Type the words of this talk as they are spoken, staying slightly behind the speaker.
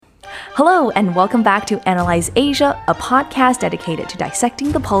Hello, and welcome back to Analyze Asia, a podcast dedicated to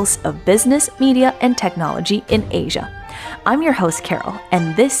dissecting the pulse of business, media, and technology in Asia. I'm your host, Carol,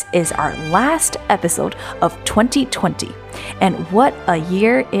 and this is our last episode of 2020. And what a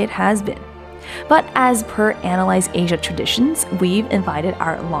year it has been. But as per Analyze Asia traditions, we've invited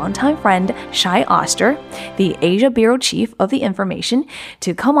our longtime friend, Shai Oster, the Asia Bureau Chief of the Information,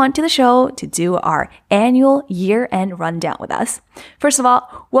 to come on to the show to do our annual year-end rundown with us. First of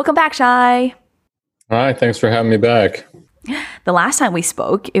all, welcome back, Shai. Hi, thanks for having me back. The last time we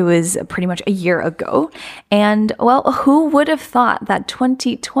spoke, it was pretty much a year ago. And well, who would have thought that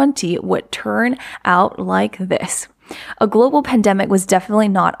 2020 would turn out like this? A global pandemic was definitely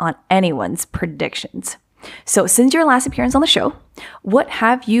not on anyone's predictions. So since your last appearance on the show, what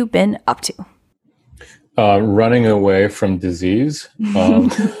have you been up to? Running away from disease.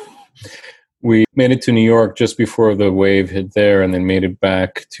 We made it to New York just before the wave hit there and then made it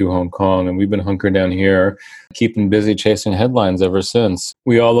back to Hong Kong. And we've been hunkered down here, keeping busy chasing headlines ever since.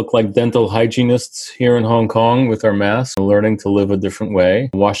 We all look like dental hygienists here in Hong Kong with our masks, learning to live a different way,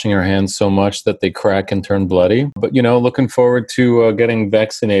 washing our hands so much that they crack and turn bloody. But, looking forward to getting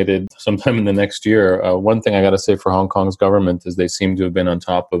vaccinated sometime in the next year. One thing I got to say for Hong Kong's government is they seem to have been on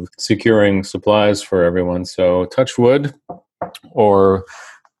top of securing supplies for everyone. So touch wood, or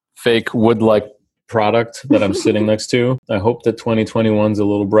fake wood-like product that I'm sitting next to. I hope that 2021's a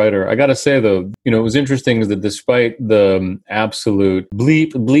little brighter. I got to say, though, it was interesting is that despite the absolute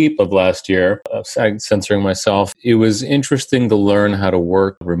bleep of last year, censoring myself, it was interesting to learn how to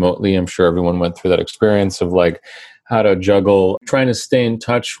work remotely. I'm sure everyone went through that experience of how to juggle trying to stay in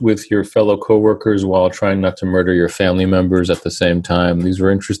touch with your fellow coworkers while trying not to murder your family members at the same time. These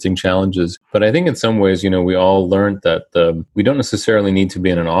were interesting challenges. But I think in some ways, we all learned that we don't necessarily need to be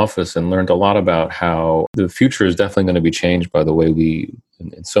in an office, and learned a lot about how the future is definitely going to be changed by the way we,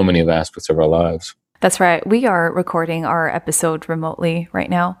 in so many of aspects of our lives. That's right. We are recording our episode remotely right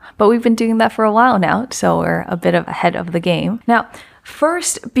now, but we've been doing that for a while now, so we're a bit ahead of the game. Now,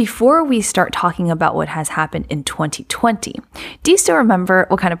 first, before we start talking about what has happened in 2020, do you still remember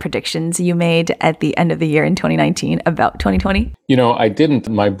what kind of predictions you made at the end of the year in 2019 about 2020? I didn't.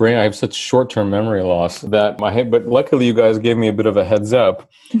 My brain, I have such short-term memory loss that but luckily you guys gave me a bit of a heads up.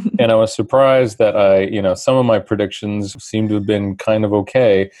 And I was surprised that some of my predictions seemed to have been kind of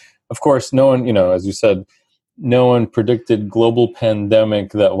okay. Of course, no one, as you said, no one predicted global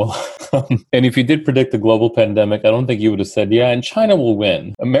pandemic that will come. And if you did predict a global pandemic, I don't think you would have said, yeah, and China will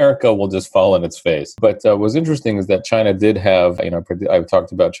win. America will just fall on its face. But what's interesting is that China did have, I've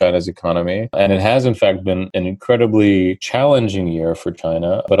talked about China's economy, and it has in fact been an incredibly challenging year for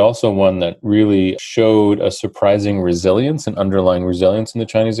China, but also one that really showed a surprising resilience and underlying resilience in the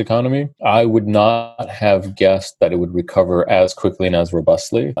Chinese economy. I would not have guessed that it would recover as quickly and as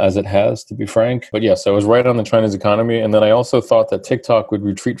robustly as it has, to be frank. But yes, I was right on the China's economy. And then I also thought that TikTok would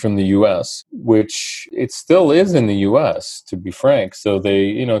retreat from the US, which it still is in the US, to be frank. So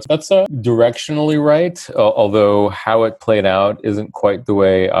that's directionally right, although how it played out isn't quite the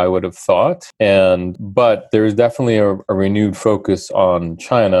way I would have thought. But there's definitely a renewed focus on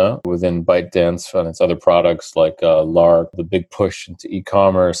China within ByteDance and its other products like Lark, the big push into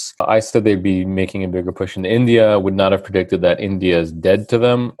e-commerce. I said they'd be making a bigger push into India. Would not have predicted that India is dead to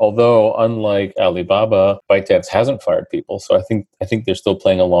them. Although, unlike Alibaba, ByteDance hasn't fired people, so I think they're still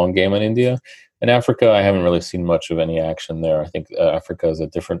playing a long game in India. In Africa, I haven't really seen much of any action there. I think Africa is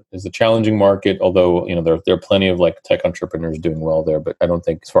a challenging market, although there are plenty of tech entrepreneurs doing well there. But I don't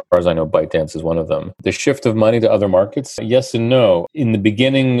think, as far as I know, ByteDance is one of them. The shift of money to other markets, yes and no. In the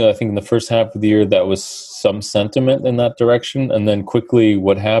beginning, I think in the first half of the year, that was some sentiment in that direction, and then quickly,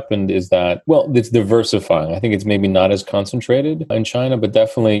 what happened is that it's diversifying. I think it's maybe not as concentrated in China, but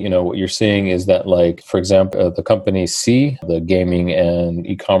definitely, what you're seeing is that, for example, the company Sea, the gaming and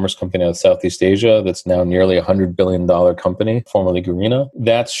e-commerce company out of Southeast Asia, that's now nearly $100 billion company, formerly Garena.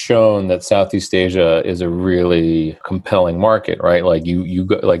 That's shown that Southeast Asia is a really compelling market, right?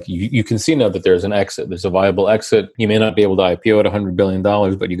 You can see now that there's an exit, there's a viable exit. You may not be able to IPO at $100 billion,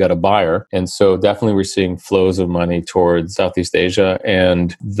 but you got a buyer. And so definitely we're seeing flows of money towards Southeast Asia,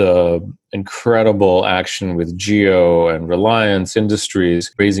 and the incredible action with Jio and Reliance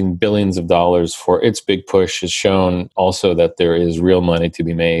Industries raising billions of dollars for its big push has shown also that there is real money to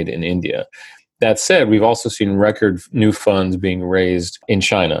be made in India. That said, we've also seen record new funds being raised in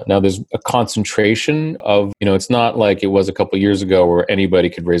China. Now, there's a concentration of, it's not like it was a couple of years ago where anybody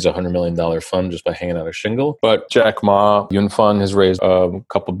could raise a $100 million fund just by hanging out a shingle. But Jack Ma, Yun Fund has raised a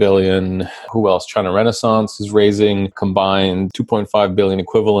couple billion. Who else? China Renaissance is raising combined 2.5 billion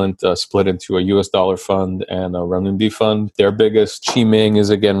equivalent, split into a US dollar fund and a renminbi fund. Their biggest. Qiming is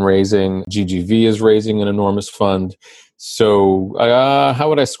again raising. GGV is raising an enormous fund. So how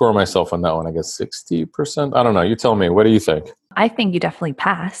would I score myself on that one? I guess 60%? I don't know. You tell me. What do you think? I think you definitely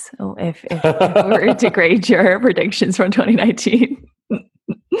pass if we were to grade your predictions from 2019.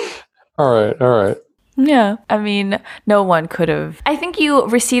 All right. Yeah. I mean, no one could have. I think you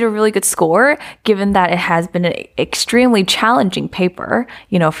received a really good score, given that it has been an extremely challenging paper,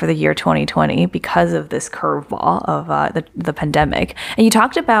 for the year 2020 because of this curveball of the pandemic. And you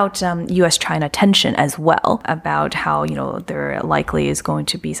talked about U.S.-China tension as well, about how, there likely is going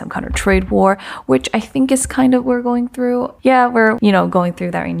to be some kind of trade war, which I think is kind of we're going through. Yeah, we're, going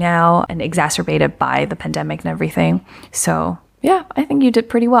through that right now and exacerbated by the pandemic and everything. So yeah, I think you did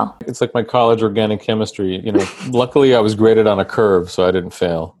pretty well. It's like my college organic chemistry. Luckily I was graded on a curve, so I didn't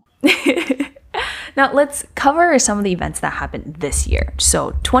fail. Now, let's cover some of the events that happened this year.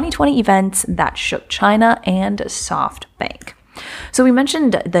 So 2020 events that shook China and SoftBank. So we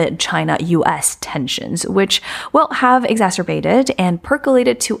mentioned the China-US tensions, which have exacerbated and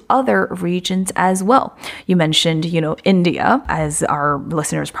percolated to other regions as well. You mentioned, India. As our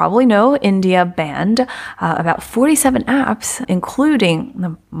listeners probably know, India banned about 47 apps,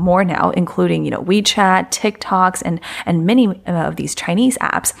 including WeChat, TikToks, and many of these Chinese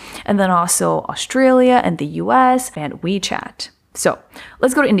apps. And then also Australia and the US banned WeChat. So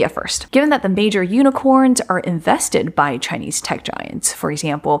let's go to India first. Given that the major unicorns are invested by Chinese tech giants, for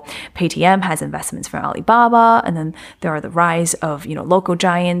example, Paytm has investments from Alibaba, and then there are the rise of local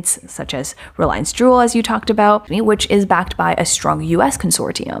giants such as Reliance Jewel, as you talked about, which is backed by a strong US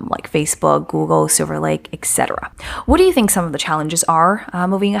consortium like Facebook, Google, Silver Lake, etc. What do you think some of the challenges are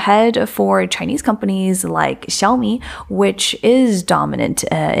moving ahead for Chinese companies like Xiaomi, which is dominant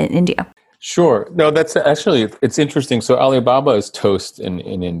in India? Sure. No, that's actually, it's interesting. So Alibaba is toast in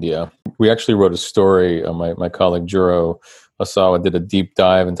India. We actually wrote a story, my colleague Juro Osawa did a deep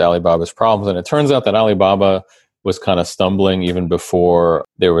dive into Alibaba's problems. And it turns out that Alibaba was kind of stumbling even before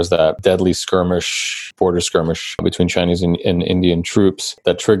there was that deadly border skirmish between Chinese and Indian troops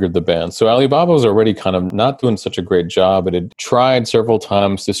that triggered the ban. So Alibaba was already kind of not doing such a great job. It had tried several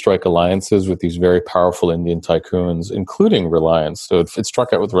times to strike alliances with these very powerful Indian tycoons, including Reliance. So it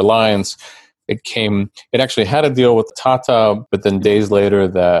struck out with Reliance. It actually had a deal with Tata, but then days later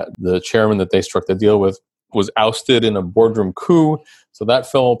that the chairman that they struck the deal with was ousted in a boardroom coup. So that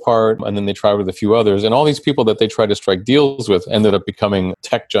fell apart, and then they tried with a few others. And all these people that they tried to strike deals with ended up becoming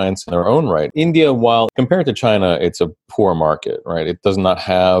tech giants in their own right. India, while compared to China, it's a poor market, right? It does not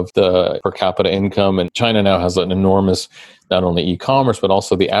have the per capita income, and China now has an enormous, not only e-commerce, but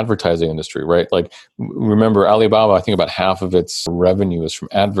also the advertising industry, right? Like, remember, Alibaba, I think about half of its revenue is from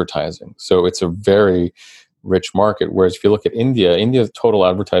advertising. So it's a very rich market. Whereas if you look at India's total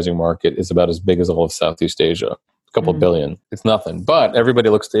advertising market is about as big as all of Southeast Asia. A couple billion. It's nothing. But everybody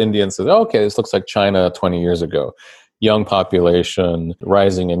looks to India and says, oh, okay, this looks like China 20 years ago. Young population,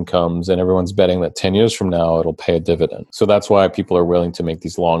 rising incomes, and everyone's betting that 10 years from now it'll pay a dividend. So that's why people are willing to make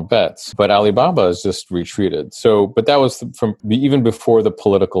these long bets. But Alibaba has just retreated. But that was from even before the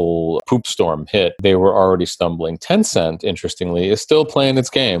political poop storm hit, they were already stumbling. Tencent, interestingly, is still playing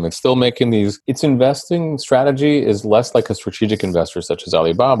its game. It's still making its investing strategy is less like a strategic investor such as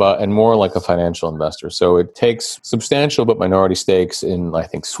Alibaba and more like a financial investor. So it takes substantial but minority stakes in, I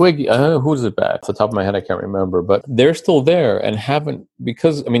think, Swiggy. Who does it back? Off the top of my head, I can't remember. But they're still there and haven't,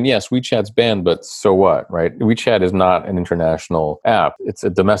 because, yes, WeChat's banned, but so what, right? WeChat is not an international app. It's a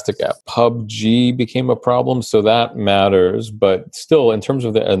domestic app. PUBG became a problem, so that matters. But still, in terms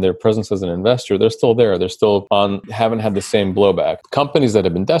of their presence as an investor, they're still there. They're still haven't had the same blowback. Companies that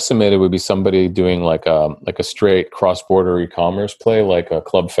have been decimated would be somebody doing like a straight cross-border e-commerce play, like a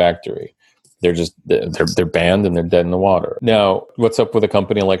Club Factory. They're banned and they're dead in the water. Now, what's up with a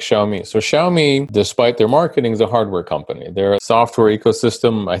company like Xiaomi? So Xiaomi, despite their marketing, is a hardware company. Their software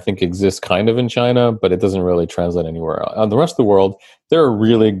ecosystem, I think, exists kind of in China, but it doesn't really translate anywhere else. On the rest of the world, they're a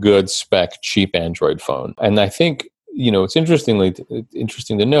really good spec, cheap Android phone. And I think it's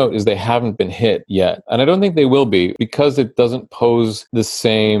interesting to note is they haven't been hit yet. And I don't think they will be because it doesn't pose the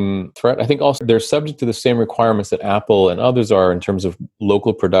same threat. I think also they're subject to the same requirements that Apple and others are in terms of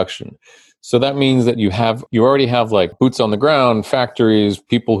local production. So that means that you already have like boots on the ground, factories,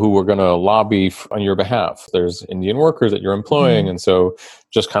 people who are going to lobby on your behalf. There's Indian workers that you're employing. And so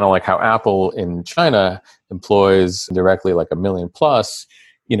just kind of like how Apple in China employs directly like 1 million plus,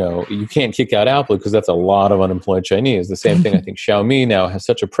 you can't kick out Apple because that's a lot of unemployed Chinese. The same thing, I think Xiaomi now has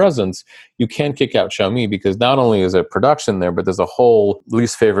such a presence. You can't kick out Xiaomi because not only is it production there, but there's a whole,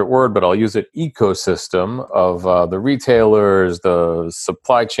 least favorite word, but I'll use it, ecosystem of the retailers, the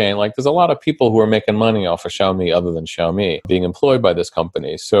supply chain. Like there's a lot of people who are making money off of Xiaomi other than Xiaomi being employed by this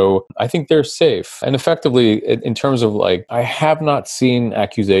company. So I think they're safe. And effectively, in terms of like, I have not seen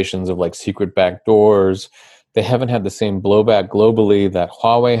accusations of like secret backdoors. They haven't had the same blowback globally that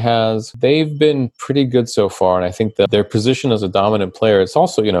Huawei has. They've been pretty good so far, and I think that their position as a dominant player, it's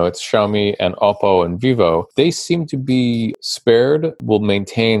also, it's Xiaomi and Oppo and Vivo. They seem to be spared, will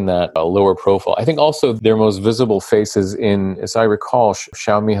maintain that lower profile. I think also their most visible faces as I recall,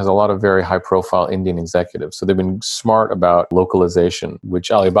 Xiaomi has a lot of very high-profile Indian executives, so they've been smart about localization,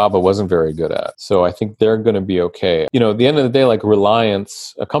 which Alibaba wasn't very good at. So I think they're going to be okay. At the end of the day, like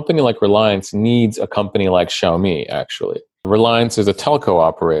Reliance, a company like Reliance needs a company like Xiaomi, actually. Reliance is a telco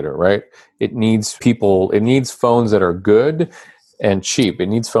operator, right? It needs phones that are good and cheap. It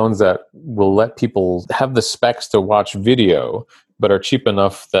needs phones that will let people have the specs to watch video, but are cheap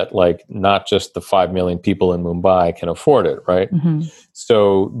enough that like not just the 5 million people in Mumbai can afford it, right?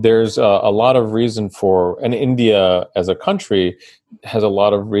 So there's a lot of reason and India as a country has a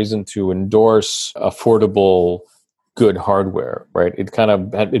lot of reason to endorse affordable good hardware, right?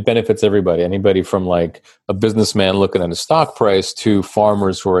 It benefits everybody, anybody from like a businessman looking at a stock price to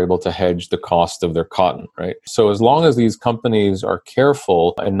farmers who are able to hedge the cost of their cotton, right? So as long as these companies are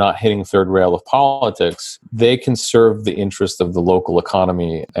careful and not hitting third rail of politics, they can serve the interest of the local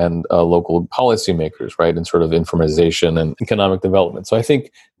economy and local policymakers, right? And sort of informatization and economic development. So I think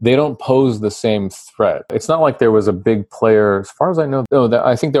they don't pose the same threat. It's not like there was a big player, as far as I know.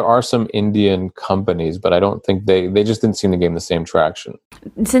 I think there are some Indian companies, but I don't think they just didn't seem to gain the same traction.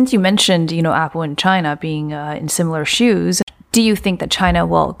 Since you mentioned, Apple and China being in similar shoes, do you think that China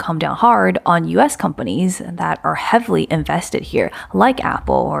will come down hard on US companies that are heavily invested here, like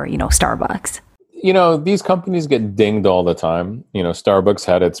Apple or, Starbucks? These companies get dinged all the time. Starbucks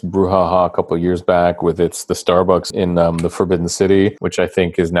had its brouhaha a couple of years back with the Starbucks in the Forbidden City, which I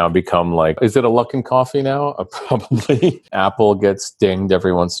think has now become like, is it a Luckin Coffee now? Probably. Apple gets dinged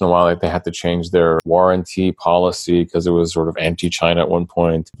every once in a while. Like they had to change their warranty policy because it was sort of anti-China at one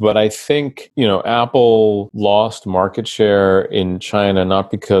point. But I think, Apple lost market share in China, not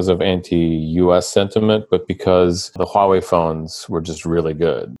because of anti-US sentiment, but because the Huawei phones were just really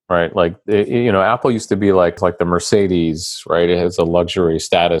good, right? Like, Apple used to be like the Mercedes, right? It has a luxury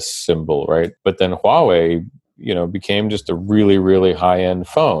status symbol, right? But then Huawei, became just a really, really high-end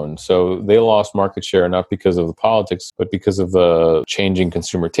phone. So they lost market share not because of the politics, but because of the changing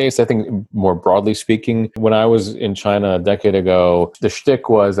consumer taste. I think more broadly speaking, when I was in China a decade ago, the shtick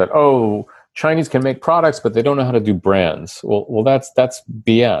was that, Chinese can make products, but they don't know how to do brands. Well, that's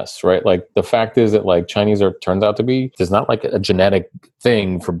BS, right? Like the fact is that like Chinese turns out to be, there's not like a genetic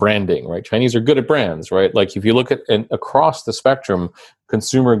thing for branding, right? Chinese are good at brands, right? Like if you look at across the spectrum,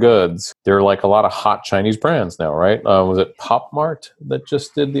 consumer goods, there are like a lot of hot Chinese brands now, right? Was it Pop Mart that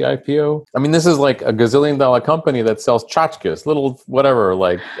just did the IPO? I mean, this is like a gazillion-dollar company that sells tchotchkes, little whatever,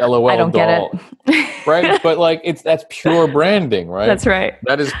 like LOL I don't doll, get it. right? But like that's pure branding, right? That's right.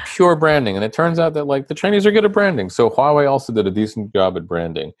 That is pure branding, and it turns out that like the Chinese are good at branding. So Huawei also did a decent job at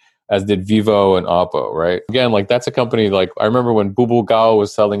branding, as did Vivo and Oppo, right? Again, like that's a company, like I remember when Bubble Gao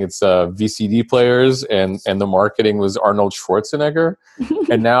was selling its VCD players and the marketing was Arnold Schwarzenegger.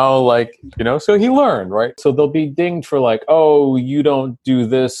 And now like, so he learned, right? So they'll be dinged for like, oh, you don't do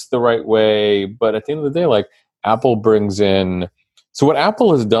this the right way. But at the end of the day, like Apple brings in, so what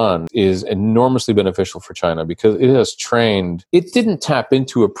Apple has done is enormously beneficial for China because it didn't tap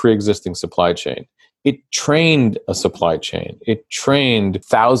into a pre-existing supply chain. It trained a supply chain. It trained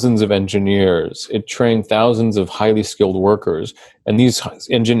thousands of engineers. It trained thousands of highly skilled workers. And these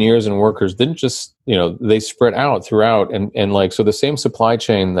engineers and workers didn't just, they spread out throughout. And like, so the same supply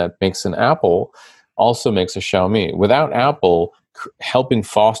chain that makes an Apple also makes a Xiaomi. Without Apple helping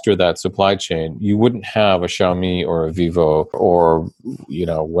foster that supply chain, you wouldn't have a Xiaomi or a Vivo or,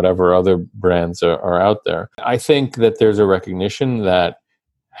 whatever other brands are out there. I think that there's a recognition that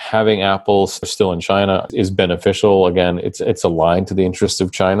having Apple still in China is beneficial. Again, it's aligned to the interests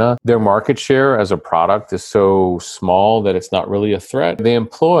of China. Their market share as a product is so small that it's not really a threat. They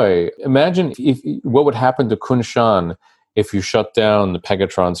imagine what would happen to Kunshan if you shut down the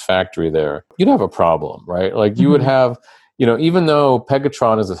Pegatron's factory there. You'd have a problem, right? Like you would have, even though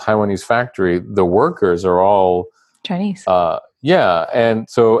Pegatron is a Taiwanese factory, the workers are all Chinese. Yeah. And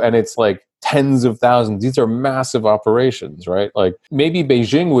it's like tens of thousands. These are massive operations, right? Like maybe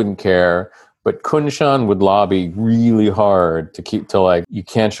Beijing wouldn't care, but Kunshan would lobby really hard to you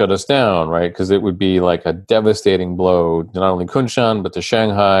can't shut us down, right? Because it would be like a devastating blow to not only Kunshan, but to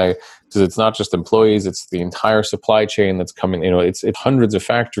Shanghai, because it's not just employees, it's the entire supply chain that's coming, it's hundreds of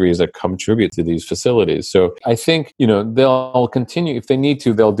factories that contribute to these facilities. So I think, they'll continue, if they need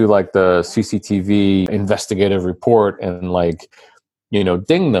to, they'll do like the CCTV investigative report and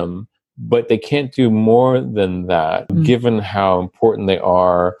ding them. But they can't do more than that, given how important they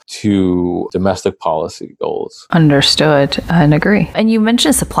are to domestic policy goals. Understood and agree. And you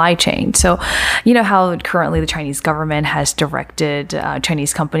mentioned supply chain. So, how currently the Chinese government has directed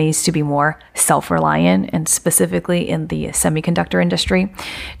Chinese companies to be more self-reliant, and specifically in the semiconductor industry.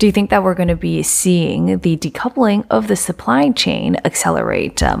 Do you think that we're going to be seeing the decoupling of the supply chain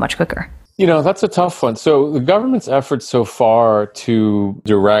accelerate much quicker? That's a tough one. So the government's efforts so far to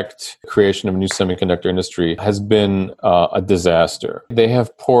direct creation of a new semiconductor industry has been a disaster. They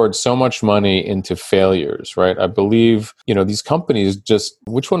have poured so much money into failures, right? I believe, these companies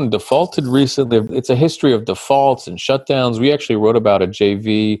which one defaulted recently? It's a history of defaults and shutdowns. We actually wrote about a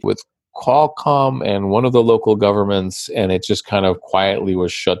JV with Qualcomm and one of the local governments, and it just kind of quietly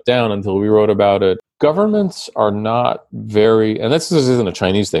was shut down until we wrote about it. Governments are not and this isn't a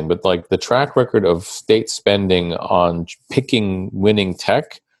Chinese thing, but like the track record of state spending on picking winning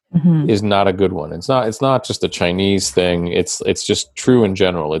tech is not a good one. It's not just a Chinese thing. It's just true in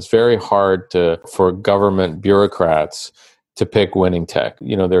general. It's very hard for government bureaucrats to pick winning tech.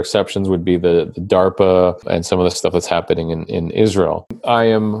 Their exceptions would be the DARPA and some of the stuff that's happening in Israel. I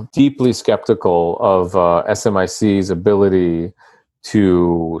am deeply skeptical of SMIC's ability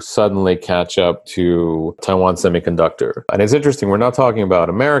to suddenly catch up to Taiwan Semiconductor. And it's interesting, we're not talking about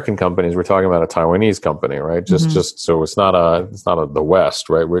American companies, we're talking about a Taiwanese company, right? Just so it's not the West,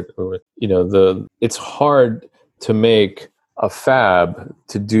 right? It's hard to make a fab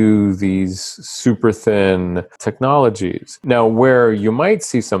to do these super thin technologies. Now, where you might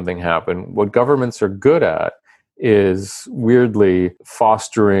see something happen, what governments are good at is weirdly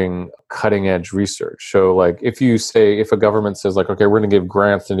fostering cutting edge research. So like if a government says like, okay, we're going to give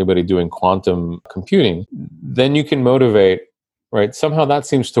grants to anybody doing quantum computing, then you can motivate, right? Somehow that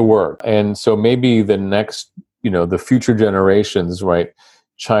seems to work. And so maybe the next, the future generations, right?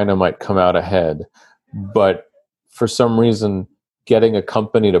 China might come out ahead, but for some reason, getting a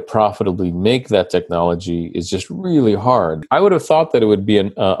company to profitably make that technology is just really hard. I would have thought that it would be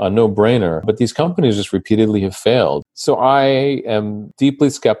a no-brainer, but these companies just repeatedly have failed. So I am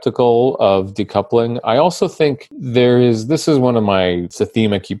deeply skeptical of decoupling. I also think this is it's a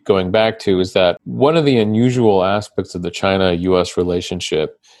theme I keep going back to, is that one of the unusual aspects of the China-US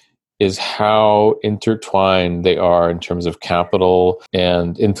relationship is how intertwined they are in terms of capital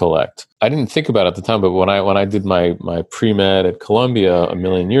and intellect. I didn't think about it at the time, but when I did my pre-med at Columbia a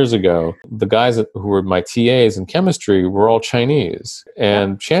million years ago, the guys who were my TAs in chemistry were all Chinese.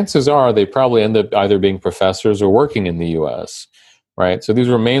 And chances are they probably end up either being professors or working in the US. Right. So these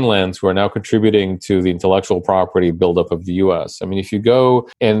were mainlands who are now contributing to the intellectual property buildup of the US. I mean, if you go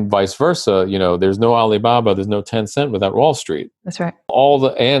and vice versa, there's no Alibaba, there's no Tencent without Wall Street. That's right.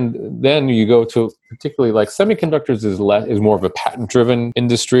 And then you go to particularly like semiconductors is more of a patent driven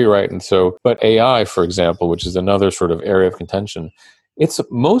industry, right? And so, but AI, for example, which is another sort of area of contention, it's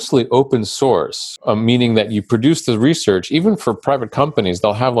mostly open source, meaning that you produce the research, even for private companies,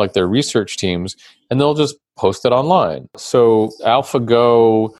 they'll have like their research teams and they'll just post it online. So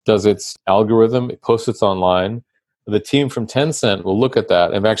AlphaGo does its algorithm, it posts it online. The team from Tencent will look at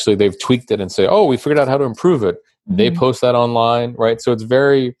that, and actually they've tweaked it and say, oh, we figured out how to improve it. They post that online, right? So it's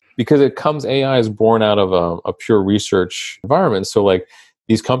because AI is born out of a pure research environment. So like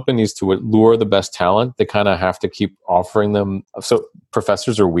these companies, to lure the best talent, they kind of have to keep offering them. So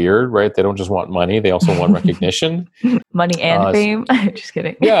professors are weird, right? They don't just want money. They also want recognition. Money and fame. Just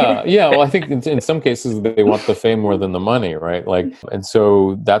kidding. Yeah. Well, I think in some cases they want the fame more than the money, right? And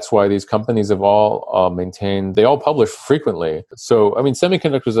so that's why these companies have all they all publish frequently. So, I mean,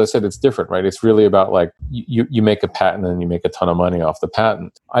 semiconductors, as I said, it's different, right? It's really about like, you make a patent and you make a ton of money off the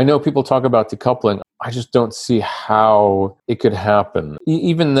patent. I know people talk about decoupling. I just don't see how it could happen.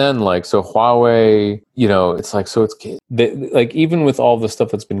 Even then, like, so Huawei, it's like, so like, even with all the stuff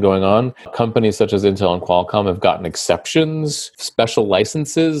that's been going on, companies such as Intel and Qualcomm have gotten exceptions, special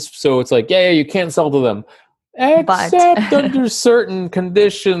licenses. So it's like, yeah, you can't sell to them, except under certain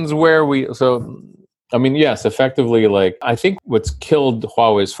conditions yes, effectively, like, I think what's killed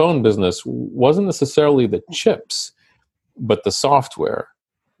Huawei's phone business wasn't necessarily the chips, but the software.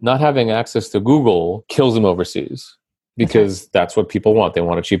 Not having access to Google kills them overseas because that's what people want. They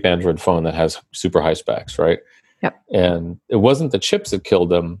want a cheap Android phone that has super high specs, right? Yep. And it wasn't the chips that killed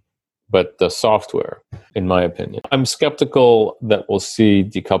them, but the software, in my opinion. I'm skeptical that we'll see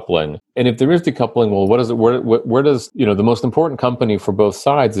decoupling. And if there is decoupling, well, where does, the most important company for both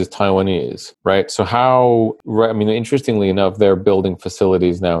sides is Taiwanese, right? So interestingly enough, they're building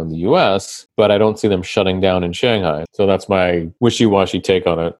facilities now in the US, but I don't see them shutting down in Shanghai. So that's my wishy-washy take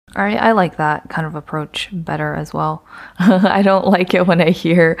on it. All right, I like that kind of approach better as well. I don't like it when I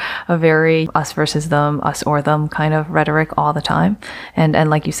hear a very us versus them, us or them kind of rhetoric all the time. And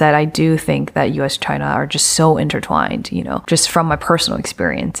like you said, I do think that US China are just so intertwined, just from my personal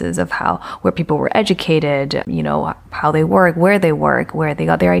experiences of where people were educated, how they work, where they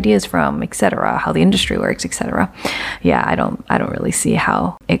got their ideas from, etc., how the industry works, etc. Yeah, I don't really see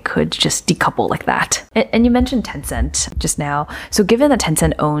how it could just decouple like that. And you mentioned Tencent just now. So given that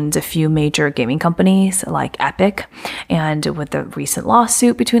Tencent owns a few major gaming companies like Epic, and with the recent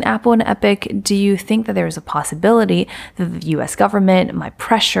lawsuit between Apple and Epic, do you think that there is a possibility that the US government might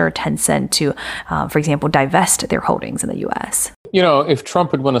pressure Tencent to, for example, divest their holdings in the US? If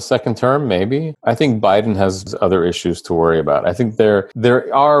Trump would win a second term, maybe. I think Biden has other issues to worry about. I think there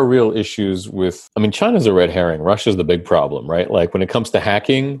are real issues with, China's a red herring. Russia's the big problem, right? Like, when it comes to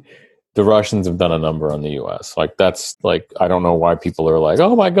hacking, the Russians have done a number on the US. Like, that's like, I don't know why people are like,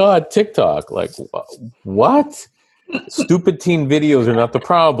 oh my God, TikTok. Like, what? Stupid teen videos are not the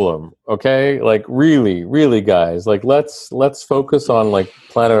problem, okay? Like, really, really, guys, like, let's focus on, like,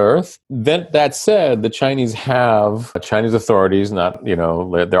 planet Earth. That said, the Chinese authorities, not,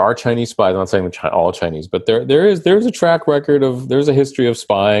 there are Chinese spies. I'm not saying all Chinese, but there's a track record there's a history of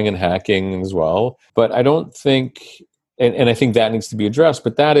spying and hacking as well. But I don't think, and I think that needs to be addressed,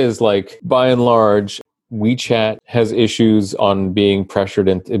 but that is, like, by and large, WeChat has issues on being pressured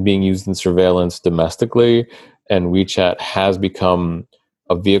and being used in surveillance domestically. And WeChat has become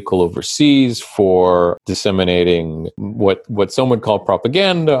a vehicle overseas for disseminating what some would call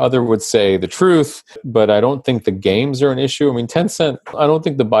propaganda, other would say the truth. But I don't think the games are an issue. Tencent, I don't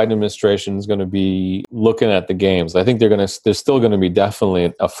think the Biden administration is going to be looking at the games. I think there's still going to be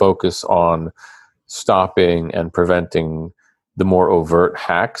definitely a focus on stopping and preventing the more overt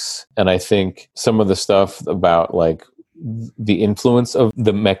hacks. And I think some of the stuff about, like, the influence of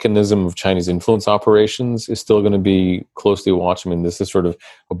the mechanism of Chinese influence operations is still going to be closely watched. This is sort of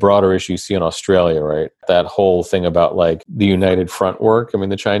a broader issue you see in Australia, right? That whole thing about, like, the United Front work.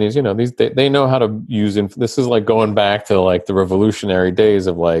 The Chinese, they know how to use this is like going back to, like, the revolutionary days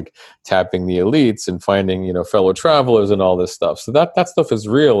of, like, tapping the elites and finding, fellow travelers and all this stuff. So that stuff is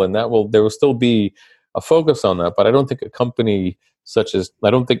real, and there will still be a focus on that. But I don't think a company I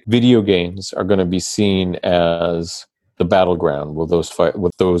don't think video games are going to be seen as the battleground where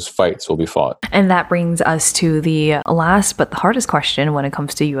those fights will be fought. And that brings us to the last but the hardest question when it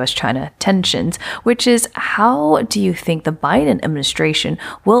comes to US-China tensions, which is, how do you think the Biden administration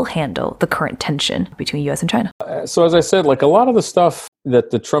will handle the current tension between US and China? So as I said, like, a lot of the stuff that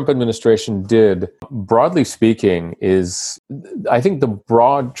the Trump administration did, broadly speaking, I think the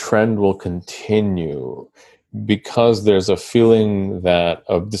broad trend will continue, because there's a feeling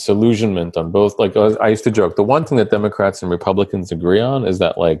of disillusionment on both. Like, I used to joke, the one thing that Democrats and Republicans agree on is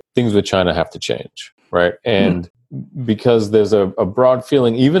that, like, things with China have to change, right? And because there's a broad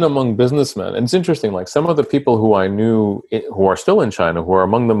feeling, even among businessmen, and it's interesting, like, some of the people who I knew who are still in China, who are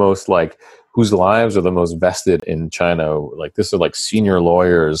among the most, like, whose lives are the most vested in China, like, this are, like, senior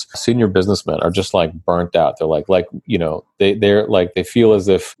lawyers, senior businessmen, are just, like, burnt out. They're like, they're like, they feel as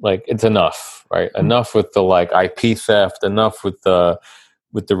if, like, it's enough, right? Enough with the, like, IP theft, enough with the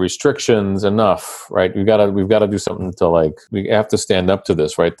restrictions, enough, right? We've got to do something to, like, we have to stand up to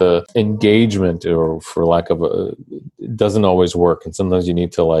this, right? The engagement, or for lack of it doesn't always work. And sometimes you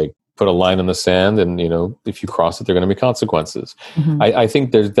need to, like, put a line in the sand, and, if you cross it, there are going to be consequences. Mm-hmm. I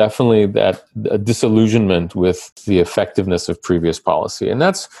think there's definitely that disillusionment with the effectiveness of previous policy. And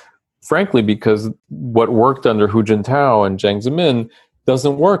that's frankly because what worked under Hu Jintao and Jiang Zemin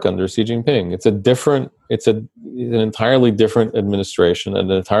doesn't work under Xi Jinping. It's It's an entirely different administration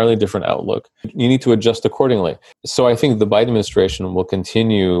and an entirely different outlook. You need to adjust accordingly. So I think the Biden administration will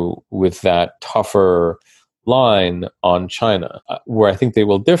continue with that tougher line on China. Where I think they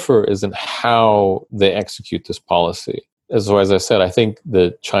will differ is in how they execute this policy. As I said, I think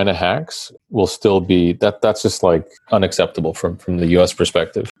the China hacks will still be, that's just like unacceptable from the US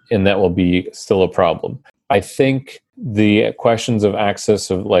perspective. And that will be still a problem. I think the questions of access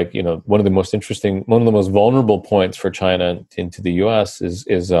of one of the most vulnerable points for China into the US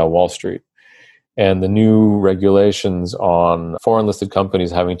is Wall Street. And the new regulations on foreign listed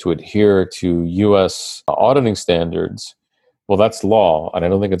companies having to adhere to US auditing standards, well, that's law. And I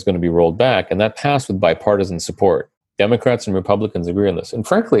don't think it's going to be rolled back. And that passed with bipartisan support. Democrats and Republicans agree on this. And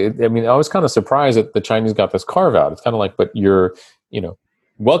frankly, I mean, I was kind of surprised that the Chinese got this carve out. It's kind of like, but you're,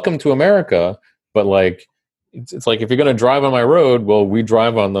 welcome to America. But like, it's like, if you're going to drive on my road, well, we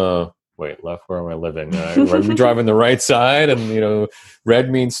drive on the, left, where am I living? Right, we drive on the right side, and, red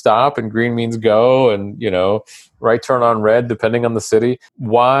means stop and green means go, and, right turn on red, depending on the city.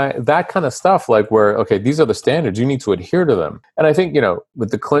 Why? That kind of stuff, like where, okay, these are the standards, you need to adhere to them. And I think, with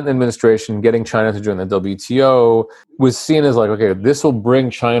the Clinton administration, getting China to join the WTO was seen as like, okay, this will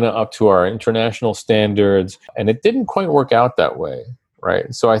bring China up to our international standards. And it didn't quite work out that way,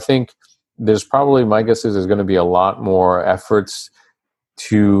 right? So I think there's probably, my guess is there's going to be a lot more efforts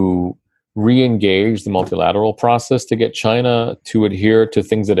to re-engage the multilateral process to get China to adhere to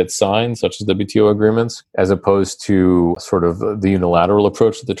things that it signed, such as WTO agreements, as opposed to sort of the unilateral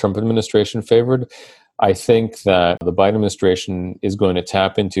approach that the Trump administration favored. I think that the Biden administration is going to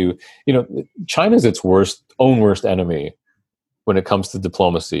tap into, China's its own worst enemy when it comes to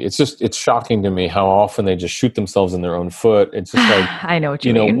diplomacy. It's shocking to me how often they just shoot themselves in their own foot. It's just like, I know what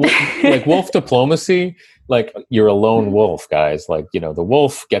you mean. Like wolf diplomacy, like you're a lone wolf, guys. Like, the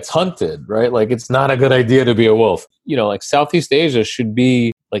wolf gets hunted, right? Like, it's not a good idea to be a wolf. Like Southeast Asia should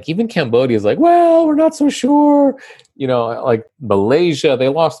be, like, even Cambodia is like, well, we're not so sure. Like Malaysia, they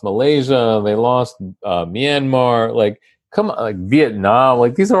lost Malaysia, they lost Myanmar, like, come on, like Vietnam,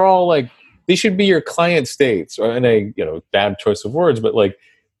 like these are all like, these should be your client states, or in a bad choice of words, but like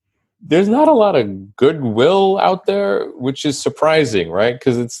there's not a lot of goodwill out there, which is surprising, right?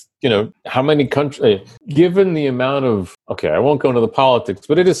 Because it's how many countries, given the amount of, I won't go into the politics,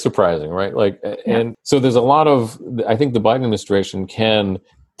 but it is surprising, right? Like, and so there's a lot of, I think the Biden administration can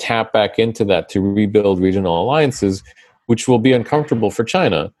tap back into that to rebuild regional alliances, which will be uncomfortable for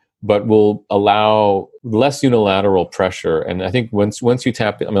China, but will allow less unilateral pressure. And I think once you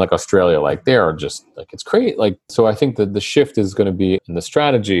tap, like Australia, like they are just like, it's great. Like, so I think that the shift is going to be in the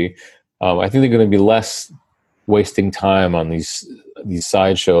strategy. I think they're going to be less wasting time on these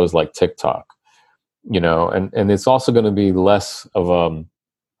side shows like TikTok, and it's also going to be less of,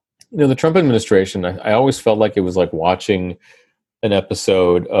 the Trump administration. I always felt like it was like watching an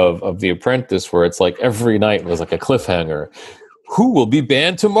episode of The Apprentice, where it's like every night was like a cliffhanger. Who will be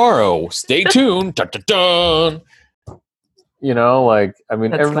banned tomorrow? Stay tuned. Dun, dun, dun. Like, I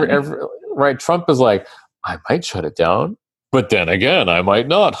mean, every right. Trump is like, I might shut it down, but then again, I might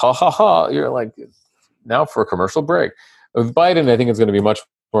not. Ha ha ha. You're like, now for a commercial break. With Biden, I think it's going to be much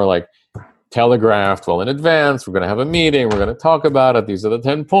more like telegraphed well in advance. We're going to have a meeting. We're going to talk about it. These are the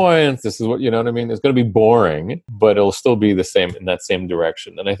 10 points. This is what, what I mean? It's going to be boring, but it'll still be the same in that same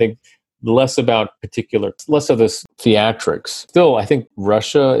direction. And I think less of this theatrics. Still, I think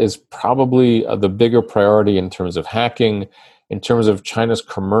Russia is probably the bigger priority in terms of hacking, in terms of China's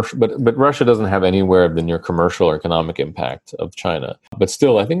commercial, but Russia doesn't have anywhere of the near commercial or economic impact of China. But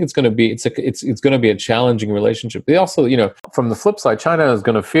still, I think it's going to be a challenging relationship. They also, from the flip side, China is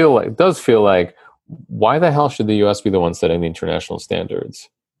going to feel like, why the hell should the U.S. be the one setting the international standards?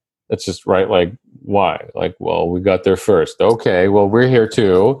 That's just right. Like, why? Like, well, we got there first. Okay, well, we're here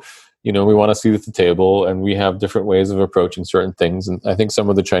too. We want to see at the table, and we have different ways of approaching certain things. And I think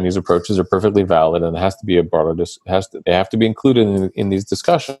some of the Chinese approaches are perfectly valid, and it has to be they have to be included in these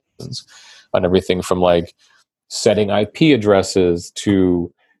discussions on everything from like setting IP addresses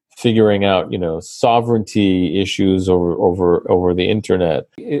to figuring out, sovereignty issues over the internet.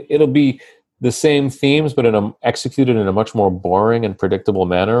 It'll be the same themes, but executed in a much more boring and predictable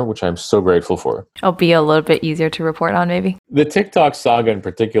manner, which I'm so grateful for. It'll be a little bit easier to report on, maybe. The TikTok saga in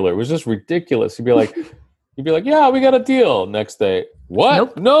particular was just ridiculous. You'd be like, yeah, we got a deal. Next day, what?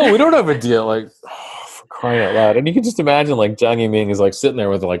 Nope. No, we don't have a deal. Like, for crying out loud. And you can just imagine like Jiang Yiming is like sitting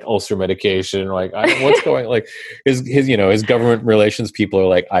there with like ulcer medication, like what's going like his government relations people are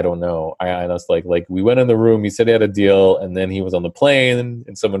like, I don't know. I was like we went in the room, he said he had a deal, and then he was on the plane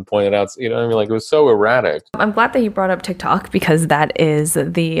and someone pointed out, you know what I mean? Like it was so erratic. I'm glad that you brought up TikTok because that is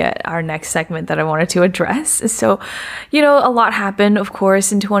our next segment that I wanted to address. So, a lot happened, of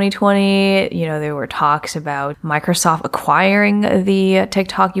course, in 2020. There were talks about Microsoft acquiring the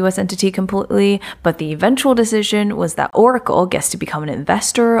TikTok US entity completely, but the eventual decision was that Oracle gets to become an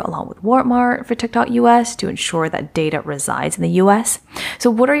investor along with Walmart for TikTok US to ensure that data resides in the US. So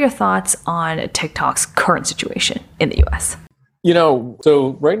what are your thoughts on TikTok's current situation in the US?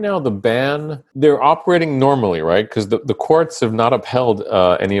 So right now the ban, they're operating normally, right? Because the courts have not upheld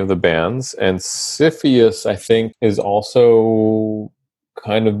any of the bans. And CFIUS, I think, is also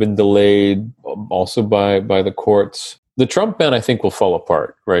kind of been delayed also by the courts. The Trump ban, I think, will fall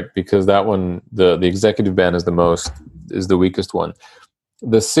apart, right? Because that one, the executive ban is the weakest one.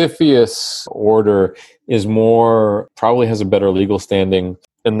 The CFIUS order probably has a better legal standing.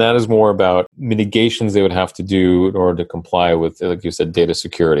 And that is more about mitigations they would have to do in order to comply with, like you said, data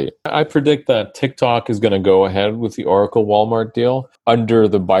security. I predict that TikTok is going to go ahead with the Oracle Walmart deal under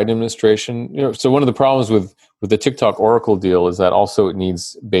the Biden administration. So one of the problems with the TikTok Oracle deal is that also it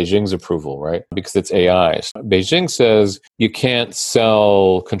needs Beijing's approval, right? Because it's AI. So Beijing says you can't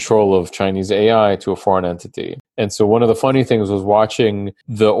sell control of Chinese AI to a foreign entity. And so one of the funny things was watching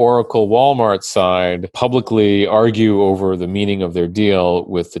the Oracle Walmart side publicly argue over the meaning of their deal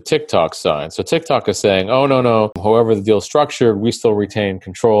with the TikTok side. So TikTok is saying, oh, no, however the deal's structured, we still retain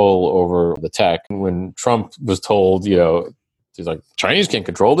control over the tech. When Trump was told, he's like, Chinese can't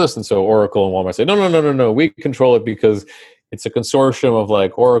control this. And so Oracle and Walmart say, no, we control it because it's a consortium of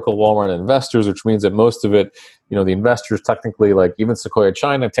like Oracle, Walmart, and investors, which means that most of it, the investors technically, like even Sequoia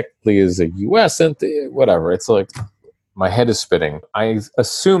China technically is a US entity, whatever. It's like, my head is spinning. I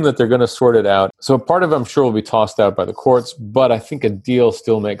assume that they're going to sort it out. So part of it, I'm sure, will be tossed out by the courts, but I think a deal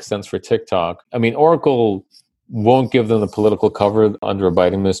still makes sense for TikTok. I mean, Oracle won't give them the political cover under a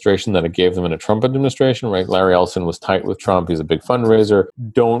Biden administration that it gave them in a Trump administration, right? Larry Ellison was tight with Trump. He's a big fundraiser.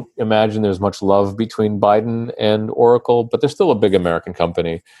 Don't imagine there's much love between Biden and Oracle, but they're still a big American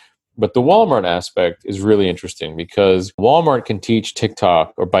company. But the Walmart aspect is really interesting because Walmart can teach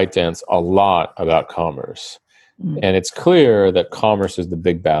TikTok or ByteDance a lot about commerce. And it's clear that commerce is the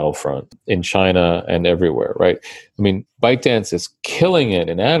big battlefront in China and everywhere, right? I mean, ByteDance is killing it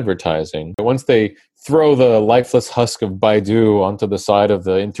in advertising. Once they throw the lifeless husk of Baidu onto the side of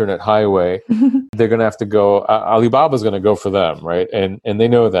the internet highway, they're going to have to go, Alibaba's going to go for them, right? And they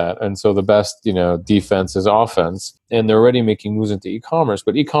know that. And so the best, defense is offense. And they're already making moves into e-commerce,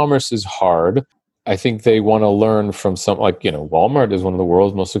 but e-commerce is hard. I think they want to learn from Walmart is one of the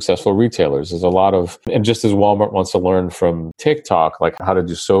world's most successful retailers. There's a lot of, and just as Walmart wants to learn from TikTok, like how to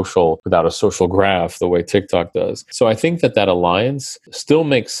do social without a social graph the way TikTok does. So I think that alliance still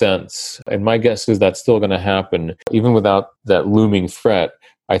makes sense. And my guess is that's still going to happen even without that looming threat.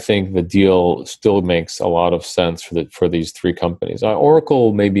 I think the deal still makes a lot of sense for these three companies.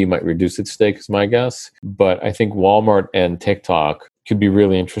 Oracle maybe might reduce its stake is my guess, but I think Walmart and TikTok could be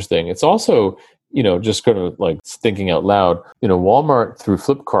really interesting. It's also, just kind of like thinking out loud, Walmart through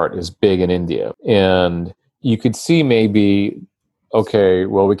Flipkart is big in India. And you could see maybe, okay,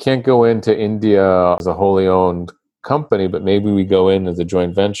 well, we can't go into India as a wholly owned company, but maybe we go in as a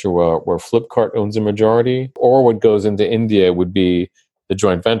joint venture where Flipkart owns a majority, or what goes into India would be the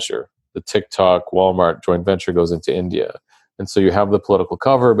joint venture. The TikTok, Walmart joint venture goes into India. And so you have the political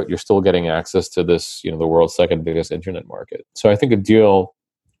cover, but you're still getting access to this, the world's second biggest internet market. So I think a deal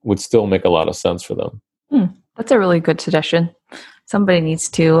would still make a lot of sense for them. That's a really good suggestion. Somebody needs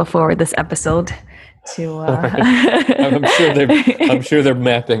to forward this episode to. I'm sure they're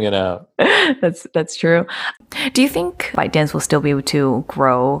mapping it out. That's true. Do you think ByteDance will still be able to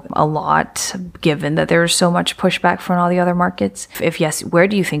grow a lot, given that there's so much pushback from all the other markets? If yes, where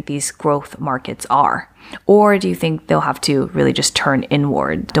do you think these growth markets are? Or do you think they'll have to really just turn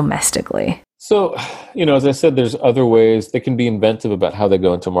inward domestically? So, as I said, there's other ways they can be inventive about how they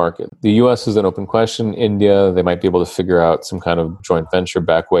go into market. The US is an open question. India, they might be able to figure out some kind of joint venture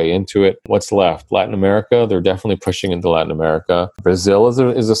back way into it. What's left? Latin America, they're definitely pushing into Latin America. Brazil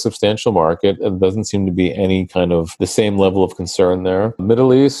is a substantial market. It doesn't seem to be any kind of the same level of concern there.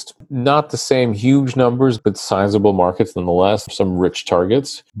 Middle East, not the same huge numbers, but sizable markets nonetheless, some rich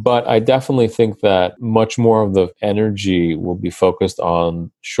targets. But I definitely think that much more of the energy will be focused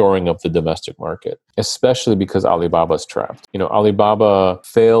on shoring up the domestic market, especially because Alibaba's trapped. Alibaba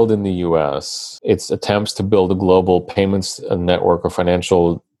failed in the US. Its attempts to build a global payments network or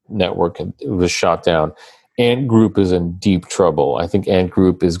financial network was shot down. Ant Group is in deep trouble. I think Ant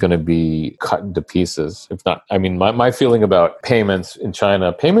Group is going to be cut into pieces. If not, I mean, my feeling about payments in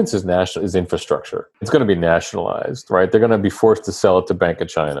China, payments is infrastructure. It's going to be nationalized, right? They're going to be forced to sell it to Bank of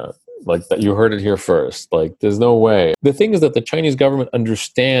China. Like that, you heard it here first. Like, there's no way. The thing is that the Chinese government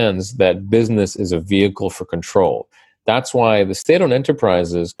understands that business is a vehicle for control. That's why the state-owned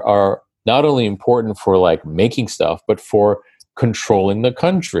enterprises are not only important for like making stuff, but for controlling the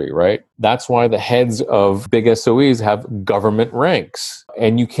country, right? That's why the heads of big SOEs have government ranks.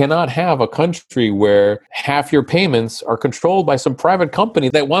 And you cannot have a country where half your payments are controlled by some private company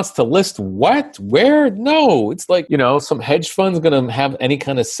that wants to list what? Where? No. It's like, some hedge fund's going to have any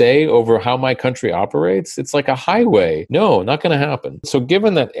kind of say over how my country operates. It's like a highway. No, not going to happen. So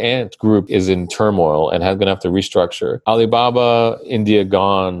given that Ant Group is in turmoil and has going to have to restructure, Alibaba, India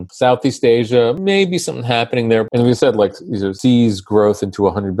gone, Southeast Asia, maybe something happening there. And we said, like, X's growth into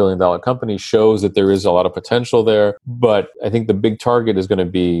a $100 billion company shows that there is a lot of potential there. But I think the big target is going to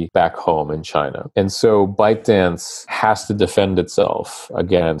be back home in China. And so ByteDance has to defend itself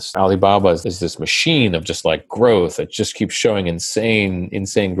against Alibaba is this machine of just like growth that just keeps showing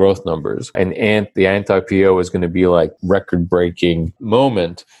insane growth numbers. And the Ant IPO is going to be like record-breaking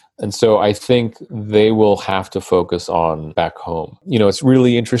moment. And so I think they will have to focus on back home. It's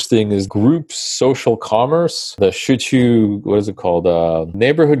really interesting is group social commerce, the Shichu, what is it called?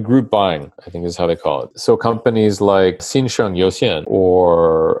 Neighborhood group buying, I think is how they call it. So companies like Xinsheng Youxian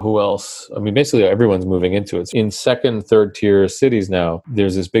or who else? I mean, basically everyone's moving into it. In second, third tier cities now,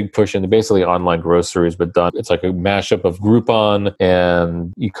 there's this big push into basically online groceries, but done. It's like a mashup of Groupon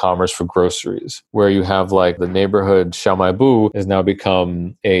and e-commerce for groceries, where you have like the neighborhood Xiaomaibu has now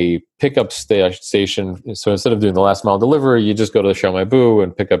become a pickup station. So instead of doing the last mile delivery, you just go to the Xiaomaibu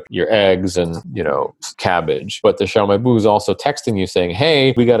and pick up your eggs and, cabbage. But the Xiaomaibu is also texting you saying,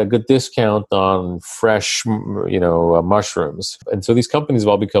 hey, we got a good discount on fresh, mushrooms. And so these companies have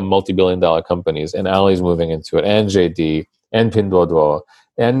all become multi-billion-dollar companies, and Ali's moving into it, and JD, and Pinduoduo,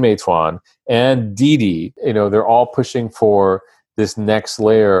 and Meituan, and Didi. They're all pushing for this next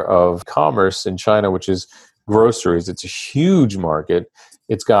layer of commerce in China, which is groceries. It's a huge market.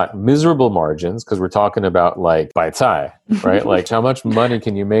 It's got miserable margins because we're talking about like Baitai, right? Like how much money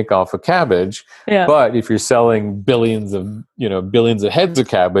can you make off of cabbage? Yeah. But if you're selling billions of heads of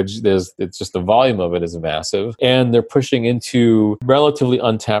cabbage, it's just the volume of it is massive. And they're pushing into relatively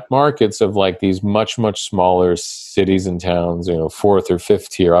untapped markets of like these much, much smaller cities and towns, fourth or fifth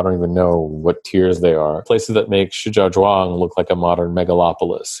tier. I don't even know what tiers they are. Places that make Shijiazhuang look like a modern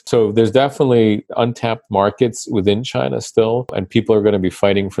megalopolis. So there's definitely untapped markets within China still, and people are going to be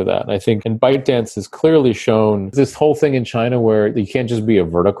fighting for that. And I think, and ByteDance has clearly shown this whole thing in China where you can't just be a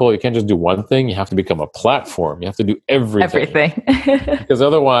vertical, you can't just do one thing, you have to become a platform. You have to do everything. Because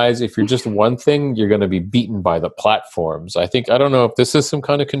otherwise, if you're just one thing, you're going to be beaten by the platforms. I don't know if this is some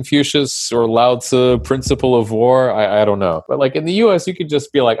kind of Confucius or Lao Tzu principle of war. I don't know. But like in the US, you could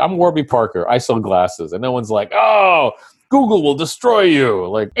just be like, I'm Warby Parker, I sell glasses. And no one's like, oh, Google will destroy you.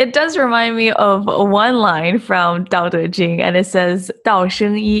 Like, it does remind me of one line from Dao De Jing, and it says, 道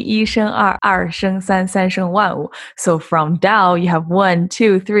生一，一生二，二生三，三生万物. So from Dao, you have 1,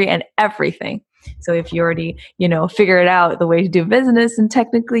 2, 3, and everything. So if you already, figured out the way to do business, and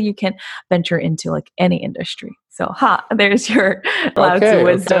technically you can venture into like any industry. So, there's your Lao Tzu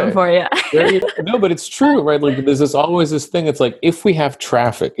wisdom for you. No, but it's true, right? Like there's always this thing. It's like, if we have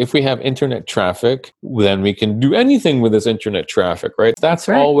traffic, if we have internet traffic, then we can do anything with this internet traffic, right? That's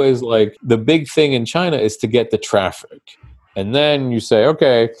right. Always like the big thing in China is to get the traffic. And then you say,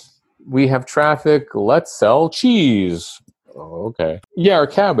 okay, we have traffic, let's sell cheese. Oh, okay. Yeah, or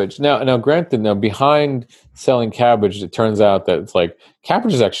cabbage. Now, granted, behind selling cabbage, it turns out that it's like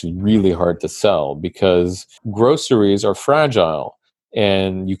cabbage is actually really hard to sell because groceries are fragile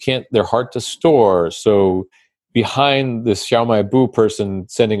and they're hard to store. So behind this Xiaomaibu person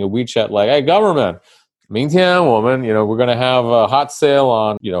sending a WeChat like, hey, government, 明天我们, we're going to have a hot sale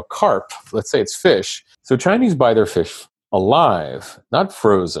on, carp. Let's say it's fish. So Chinese buy their fish alive, not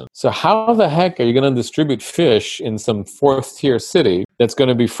frozen. So how the heck are you going to distribute fish in some fourth tier city that's going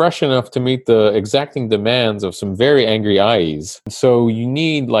to be fresh enough to meet the exacting demands of some very angry IEs? So you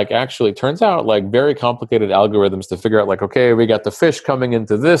need turns out very complicated algorithms to figure out okay, we got the fish coming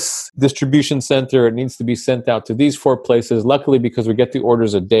into this distribution center. It needs to be sent out to these 4 places. Luckily, because we get the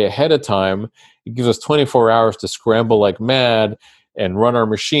orders a day ahead of time, it gives us 24 hours to scramble like mad and run our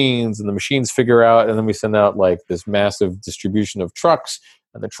machines, and the machines figure out, and then we send out this massive distribution of trucks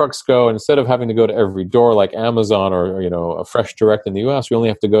And the trucks go, instead of having to go to every door like Amazon or a Fresh Direct in the US, we only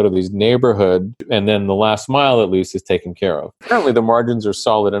have to go to these neighborhood, and then the last mile at least is taken care of. Apparently the margins are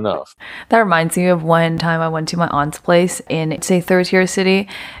solid enough. That reminds me of one time I went to my aunt's place in, say, third tier city,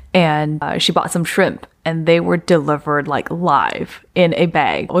 and she bought some shrimp, and they were delivered like live in a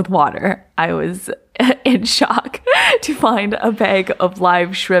bag with water. I was in shock to find a bag of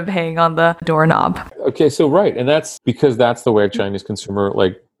live shrimp hanging on the doorknob. Okay, so right. And that's because that's the way a Chinese consumer,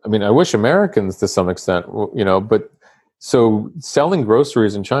 I wish Americans to some extent, but so selling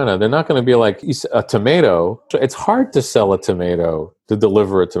groceries in China, they're not going to be like a tomato. It's hard to sell a tomato, to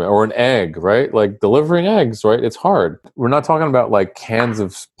deliver a tomato, or an egg, right? Like delivering eggs, right? It's hard. We're not talking about like cans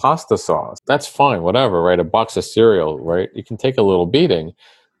of pasta sauce. That's fine, whatever, right? A box of cereal, right? You can take a little beating.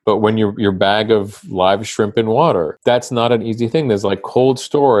 But when your bag of live shrimp in water, that's not an easy thing. There's like cold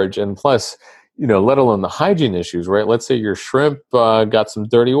storage, and plus, let alone the hygiene issues, right? Let's say your shrimp got some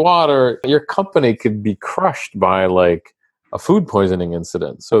dirty water. Your company could be crushed by like a food poisoning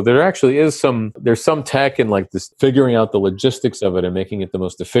incident. So there actually is there's some tech in like this figuring out the logistics of it and making it the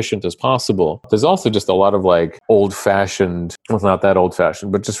most efficient as possible. There's also just a lot of like old-fashioned, well, it's not that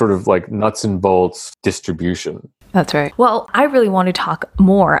old-fashioned, but just sort of like nuts and bolts distribution. That's right. Well, I really want to talk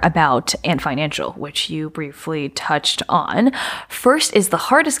more about Ant Financial, which you briefly touched on. First is the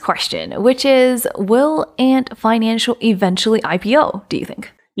hardest question, which is, will Ant Financial eventually IPO, do you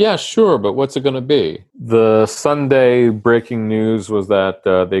think? Yeah, sure, but what's it going to be? The Sunday breaking news was that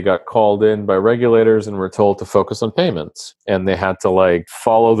they got called in by regulators and were told to focus on payments. And they had to like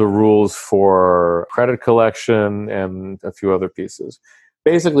follow the rules for credit collection and a few other pieces.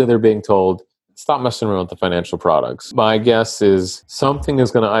 Basically, they're being told, stop messing around with the financial products. My guess is something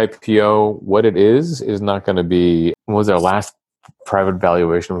is going to IPO. What it is not going to be, what was their last private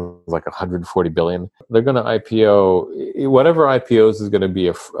valuation? Was like 140 billion. They're going to IPO, whatever IPOs is going to be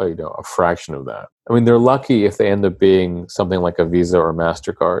a fraction of that. I mean, they're lucky if they end up being something like a Visa or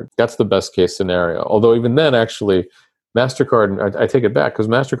MasterCard. That's the best case scenario. Although even then, actually, MasterCard, I take it back, because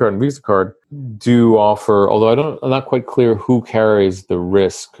MasterCard and Visa card do offer, although I'm not quite clear who carries the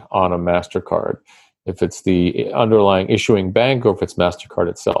risk on a MasterCard, if it's the underlying issuing bank or if it's MasterCard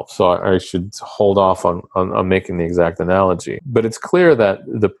itself. So I should hold off on making the exact analogy. But it's clear that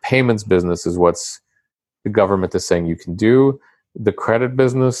the payments business is what's the government is saying you can do. The credit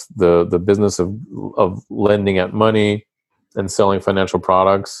business, the business of lending out money and selling financial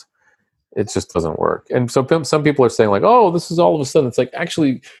products, it just doesn't work. And so some people are saying like, oh, this is all of a sudden. It's like,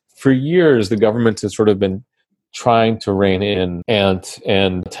 actually, for years, the government has sort of been trying to rein in Ant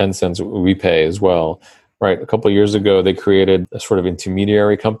and Tencent's WePay as well. Right. A couple of years ago, they created a sort of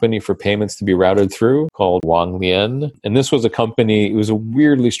intermediary company for payments to be routed through called Wanglian. And this was a company, it was a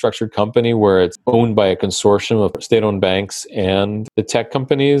weirdly structured company where it's owned by a consortium of state-owned banks and the tech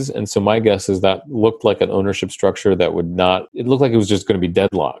companies. And so my guess is that looked like an ownership structure that would not, it looked like it was just going to be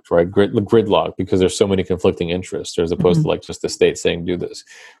deadlocked, right? Gridlocked, because there's so many conflicting interests as opposed to like just the state saying do this.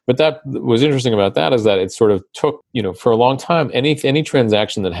 But that was interesting about that is that it sort of took, for a long time, any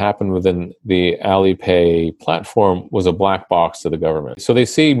transaction that happened within the Alipay platform was a black box to the government. So they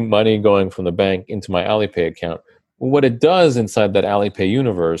see money going from the bank into my Alipay account. Well, what it does inside that Alipay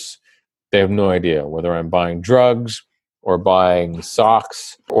universe, they have no idea whether I'm buying drugs or buying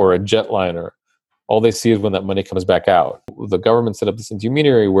socks or a jetliner. All they see is when that money comes back out. The government set up this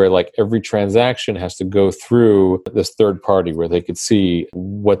intermediary where like every transaction has to go through this third party where they could see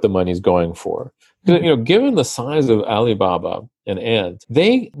what the money's going for. Given the size of Alibaba and Ant,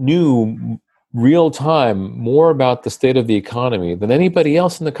 they knew real time more about the state of the economy than anybody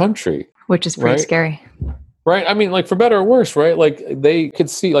else in the country. Which is pretty scary. Right. I mean, like for better or worse, right? Like they could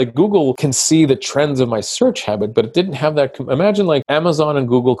see, like Google can see the trends of my search habit, but it didn't have that. Imagine like Amazon and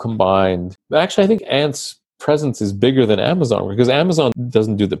Google combined. Actually, I think Ant's presence is bigger than Amazon because Amazon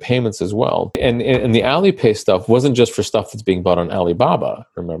doesn't do the payments as well. And the Alipay stuff wasn't just for stuff that's being bought on Alibaba,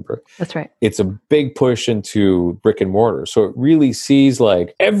 remember? That's right. It's a big push into brick and mortar. So it really sees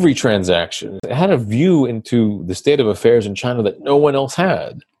like every transaction. It had a view into the state of affairs in China that no one else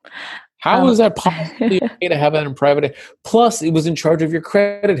had. How is that possibly okay to have that in private? Plus, it was in charge of your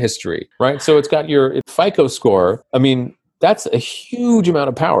credit history, right? So it's got your FICO score. I mean, that's a huge amount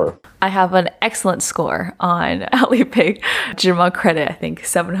of power. I have an excellent score on Alipay Zhima Credit, I think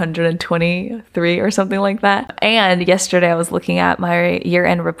 723 or something like that. And yesterday I was looking at my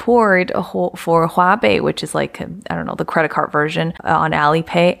year-end report for Huabei, which is like, I don't know, the credit card version on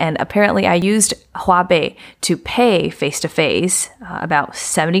Alipay. And apparently I used Huabei to pay face-to-face about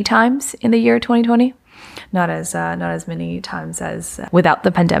 70 times in the year 2020. Not as many times as without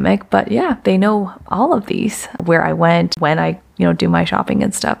the pandemic, but yeah, they know all of these, where I went, when I, do my shopping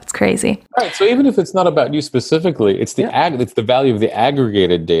and stuff. It's crazy. Right. So even if it's not about you specifically, it's it's the value of the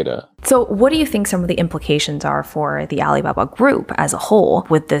aggregated data. So what do you think some of the implications are for the Alibaba Group as a whole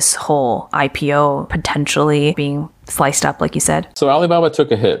with this whole IPO potentially being sliced up, like you said? So Alibaba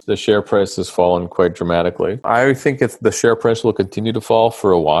took a hit. The share price has fallen quite dramatically. I think the share price will continue to fall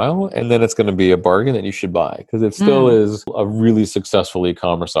for a while, and then it's going to be a bargain that you should buy because it still is a really successful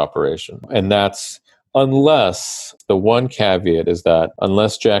e-commerce operation. And that's unless the one caveat is that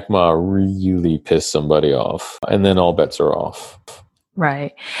unless Jack Ma really pissed somebody off, and then all bets are off.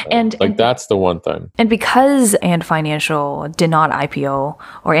 Right. And that's the one thing. And because Ant Financial did not IPO,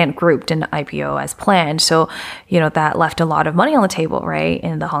 or Ant Group didn't IPO as planned, so, that left a lot of money on the table, right,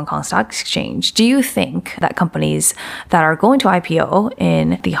 in the Hong Kong Stock Exchange. Do you think that companies that are going to IPO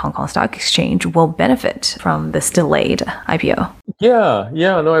in the Hong Kong Stock Exchange will benefit from this delayed IPO? Yeah,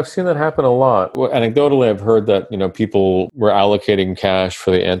 no, I've seen that happen a lot. Well, anecdotally, I've heard that, people were allocating cash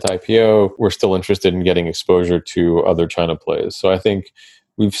for the Ant IPO. We're still interested in getting exposure to other China plays. So I think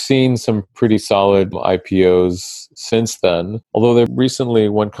we've seen some pretty solid IPOs since then, although there recently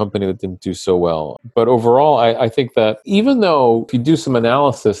one company that didn't do so well. But overall, I think that even though if you do some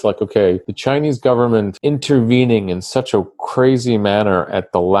analysis, like, okay, the Chinese government intervening in such a crazy manner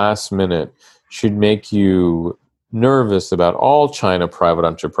at the last minute should make you nervous about all China private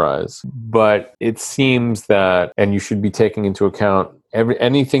enterprise. But it seems that, and you should be taking into account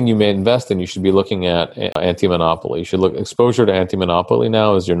anything you may invest in, you should be looking at anti-monopoly. You should look exposure to anti-monopoly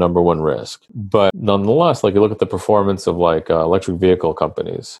now is your number one risk. But nonetheless, like you look at the performance of electric vehicle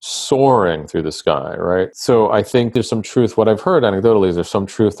companies soaring through the sky, right? So I think there's some truth. What I've heard anecdotally is there's some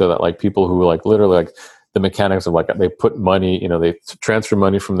truth to that, people who literally the mechanics of they put money, they transfer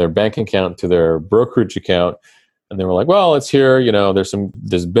money from their bank account to their brokerage account. And they were like, well, it's here,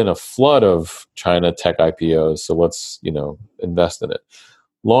 there's been a flood of China tech IPOs, so let's, invest in it.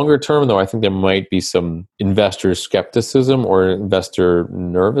 Longer term, though, I think there might be some investor skepticism or investor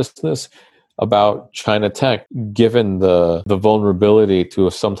nervousness about China tech, given the vulnerability to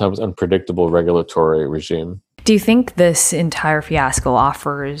a sometimes unpredictable regulatory regime. Do you think this entire fiasco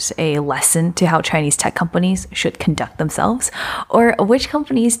offers a lesson to how Chinese tech companies should conduct themselves? Or which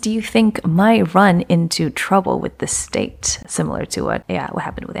companies do you think might run into trouble with the state, similar to what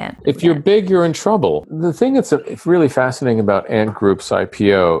happened with Ant? If you're big, you're in trouble. The thing that's really fascinating about Ant Group's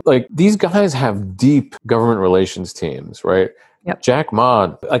IPO, these guys have deep government relations teams, right? Yep. Jack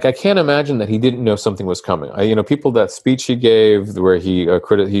Ma, I can't imagine that he didn't know something was coming. That speech he gave, where he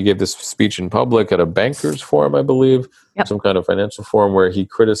gave this speech in public at a bankers forum, I believe, some kind of financial forum, where he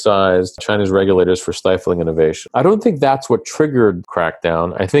criticized China's regulators for stifling innovation. I don't think that's what triggered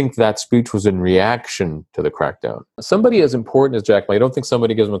crackdown. I think that speech was in reaction to the crackdown. Somebody as important as Jack Ma, I don't think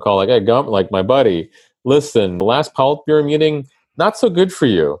somebody gives him a call hey, Gump, my buddy, listen, the last Politburo meeting, not so good for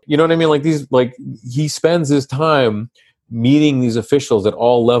you. You know what I mean? He spends his time meeting these officials at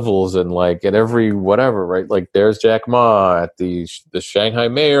all levels and at every whatever, right? There's Jack Ma at the Shanghai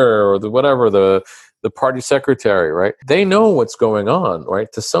mayor or the party secretary, right? They know what's going on, right?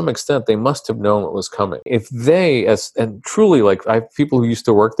 To some extent, they must have known what was coming. If they, and truly, I have people who used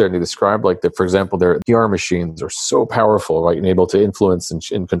to work there and they describe for example, their PR machines are so powerful, right? And able to influence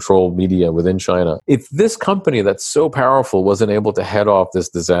and control media within China. If this company that's so powerful wasn't able to head off this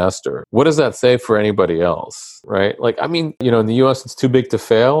disaster, what does that say for anybody else, right? In the US, it's too big to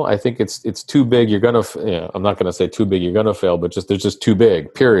fail. I think it's too big. You're going to, I'm not going to say too big, you're going to fail, but there's just too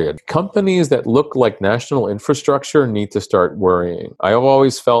big, period. Companies that look like national infrastructure need to start worrying. I have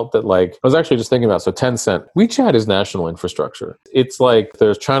always felt that I was actually just thinking about, so Tencent, WeChat is national infrastructure. It's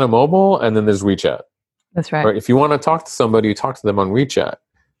there's China Mobile and then there's WeChat. That's right. If you want to talk to somebody, you talk to them on WeChat.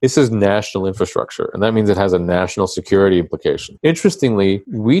 This is national infrastructure, and that means it has a national security implication. Interestingly,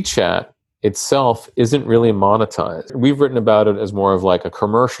 WeChat itself isn't really monetized. We've written about it as more of a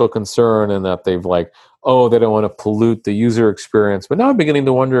commercial concern, and that they've they don't want to pollute the user experience. But now I'm beginning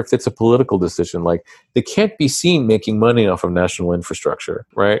to wonder if it's a political decision. They can't be seen making money off of national infrastructure,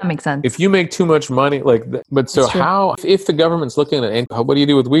 right? That makes sense. If you make too much money, but so how, if the government's looking at, what do you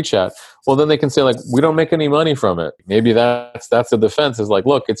do with WeChat? Well, then they can say we don't make any money from it. Maybe that's the defense is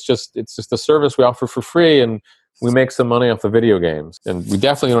look, it's just a service we offer for free, and we make some money off the video games. And we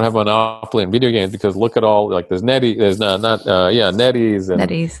definitely don't have a monopoly in video games, because look at all, there's NetEase, NetEase. And,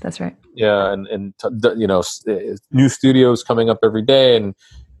 NetEase, that's right. Yeah, and new studios coming up every day. And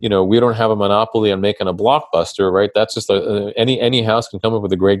we don't have a monopoly on making a blockbuster, right? That's just any house can come up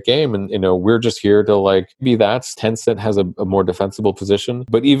with a great game, and we're just here to like be that. Tencent has a more defensible position,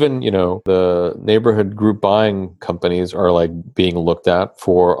 but even the neighborhood group buying companies are like being looked at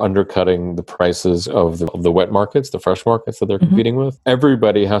for undercutting the prices of the wet markets, the fresh markets that they're competing with.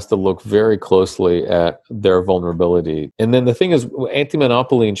 Everybody has to look very closely at their vulnerability. And then the thing is,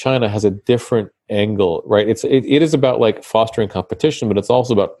 anti-monopoly in China has a different angle, right? It is about like fostering competition, but it's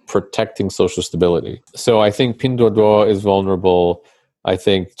also about protecting social stability. So I think Pinduoduo is vulnerable. I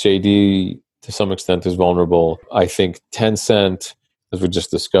think JD to some extent is vulnerable. I think Tencent, as we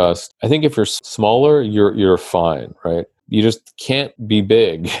just discussed, I think if you're smaller, you're fine, right? You just can't be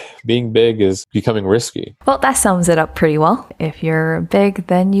big. Being big is becoming risky. Well, that sums it up pretty well. If you're big,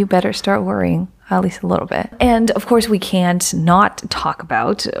 then you better start worrying, at least a little bit. And of course, we can't not talk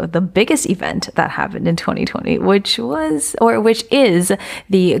about the biggest event that happened in 2020, which is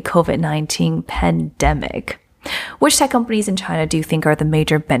the COVID-19 pandemic. Which tech companies in China do you think are the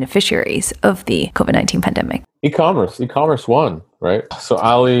major beneficiaries of the COVID-19 pandemic? E-commerce won, right? So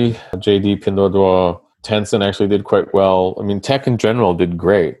Ali, JD, Pinduoduo, Tencent actually did quite well. I mean, tech in general did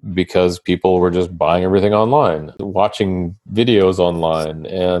great because people were just buying everything online, watching videos online,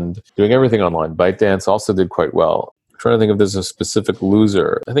 and doing everything online. ByteDance also did quite well. I'm trying to think if there's a specific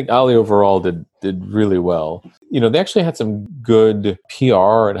loser. I think Ali overall did really well. They actually had some good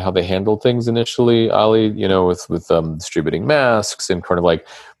PR and how they handled things initially. Ali, with distributing masks and kind of like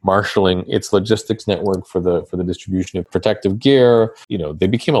marshaling its logistics network for the distribution of protective gear. They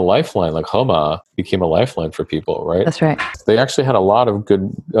became a lifeline, like Hema became a lifeline for people, right? That's right. They actually had a lot of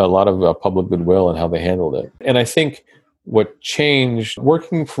public goodwill in how they handled it. And I think what changed,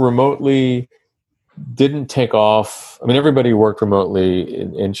 working remotely didn't take off. I mean, everybody worked remotely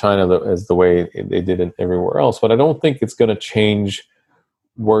in China as the way they did it everywhere else, but I don't think it's going to change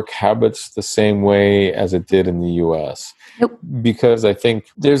work habits the same way as it did in the US. Nope. Because I think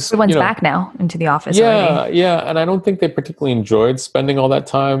everyone's back now into the office. Yeah, and I don't think they particularly enjoyed spending all that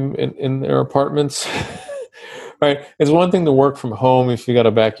time in their apartments. Right? It's one thing to work from home if you got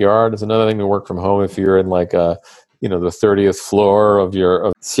a backyard. It's another thing to work from home if you're in like the 30th floor of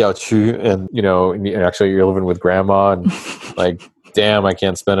xiaoqu, and actually you're living with grandma, and like, damn, I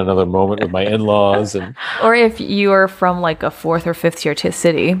can't spend another moment with my in-laws. Or if you are from like a 4th or 5th tier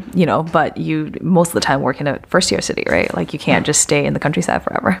city, but you most of the time work in a 1st tier city, right? Like you can't just stay in the countryside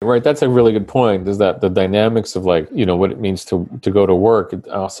forever. Right. That's a really good point, is that the dynamics of like, what it means to go to work.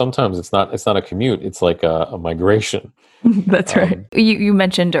 Sometimes it's not a commute. It's like a migration. That's right. You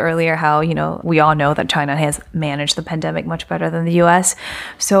mentioned earlier how, we all know that China has managed the pandemic much better than the US.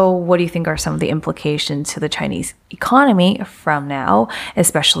 So what do you think are some of the implications to the Chinese economy from now,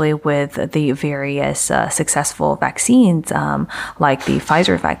 especially with the various successful vaccines, like the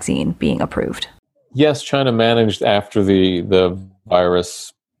Pfizer vaccine being approved? Yes, China managed after the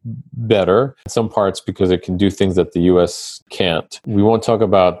virus better in some parts because it can do things that the US can't. We won't talk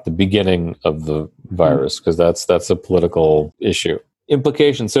about the beginning of the virus because that's a political issue.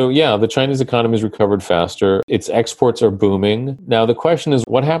 Implications. So yeah, the Chinese economy has recovered faster. Its exports are booming. Now the question is,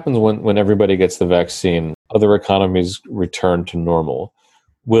 what happens when everybody gets the vaccine? Other economies return to normal.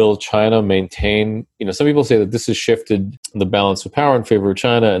 Will China maintain, some people say that this has shifted the balance of power in favor of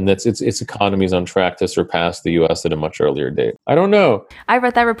China and that its economy is on track to surpass the US at a much earlier date. I don't know. I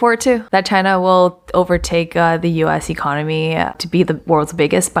read that report too, that China will overtake the US economy to be the world's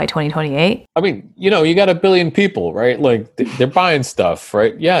biggest by 2028. I mean, you got 1 billion people, right? Like they're buying stuff,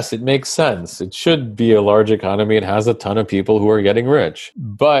 right? Yes, it makes sense. It should be a large economy. It has a ton of people who are getting rich.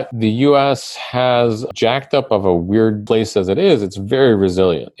 But the US has, jacked up of a weird place as it is, it's very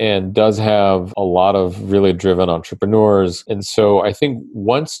resilient and does have a lot of really driven entrepreneurs. And so I think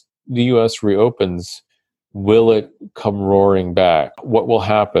once the US reopens, will it come roaring back? What will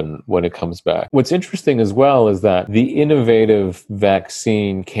happen when it comes back? What's interesting as well is that the innovative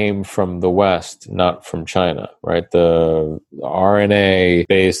vaccine came from the West, not from China, right? The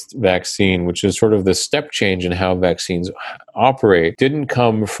RNA-based vaccine, which is sort of the step change in how vaccines operate, didn't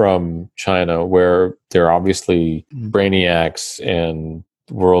come from China, where they're obviously brainiacs and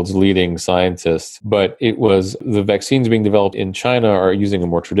world's leading scientists, but it was the vaccines being developed in China are using a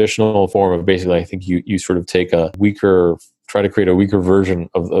more traditional form of basically, I think you sort of take try to create a weaker version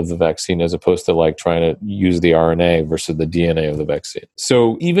of the vaccine as opposed to like trying to use the RNA versus the DNA of the vaccine.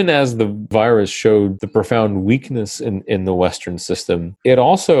 So even as the virus showed the profound weakness in the Western system, it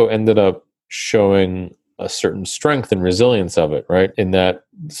also ended up showing a certain strength and resilience of it, right? In that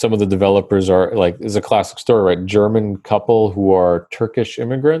some of the developers are like, is a classic story, right? German couple who are Turkish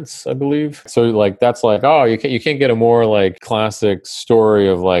immigrants, I believe. So like, that's like, oh, you can't get a more like classic story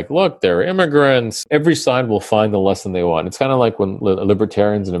of like, look, they're immigrants. Every side will find the lesson they want. It's kind of like when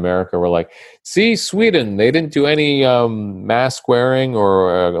libertarians in America were like, see, Sweden, they didn't do any mask wearing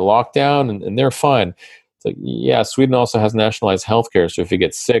or lockdown and they're fine. It's like, yeah, Sweden also has nationalized healthcare. So if you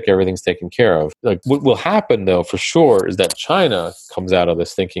get sick, everything's taken care of. Like what will happen though, for sure, is that China comes out of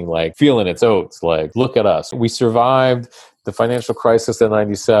this thinking like feeling its oats, like, look at us. We survived the financial crisis in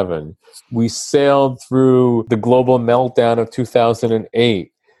 97. We sailed through the global meltdown of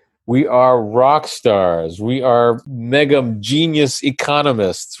 2008. We are rock stars. We are mega genius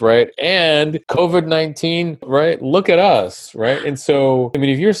economists, right? And COVID-19, right? Look at us, right? And so, I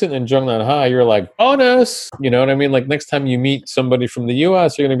mean, if you're sitting in Zhongnanhai, you're like, bonus, you know what I mean? Like next time you meet somebody from the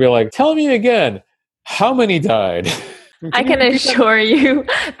US, you're going to be like, tell me again, how many died? I can assure you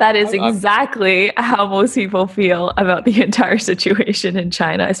that is exactly how most people feel about the entire situation in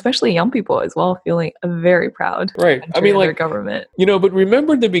China, especially young people as well, feeling very proud. Right. I mean, like their government. You know, but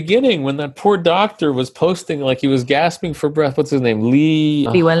remember the beginning when that poor doctor was posting, like he was gasping for breath. What's his name? Li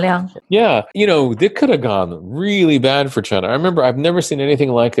Wenliang. Yeah. You know, it could have gone really bad for China. I remember I've never seen anything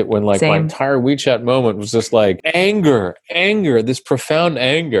like it when like my entire WeChat moment was just like anger, this profound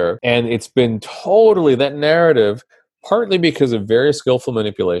anger. And it's been totally that narrative. Partly because of very skillful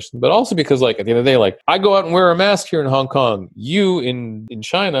manipulation, but also because, like, at the end of the day, like, I go out and wear a mask here in Hong Kong. You in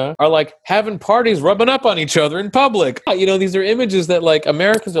China are, like, having parties, rubbing up on each other in public. You know, these are images that, like,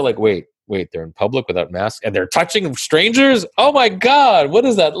 Americans are like, wait, they're in public without masks and they're touching strangers? Oh, my God, what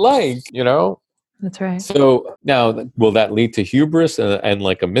is that like, you know? That's right. So now, will that lead to hubris and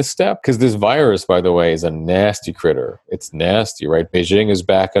like a misstep? Because this virus, by the way, is a nasty critter. It's nasty, right? Beijing is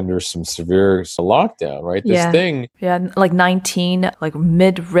back under some severe lockdown, right? This thing. Yeah, like 19 like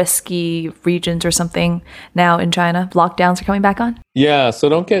mid-risky regions or something now in China. Lockdowns are coming back on. Yeah, so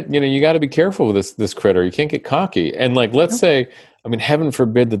don't get, you got to be careful with this critter. You can't get cocky. And like, let's say, I mean, heaven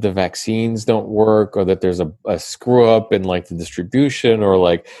forbid that the vaccines don't work or that there's a screw up in like the distribution or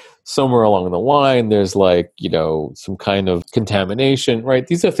like somewhere along the line, there's like, some kind of contamination, right?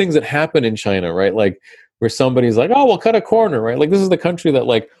 These are things that happen in China, right? Like where somebody's like, oh, we'll cut a corner, right? Like this is the country that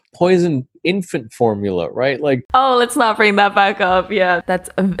like poisoned infant formula, right? Like, oh, let's not bring that back up. Yeah, that's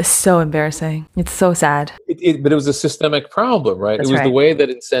so embarrassing. It's so sad. But it was a systemic problem, right? That's it was right. The way that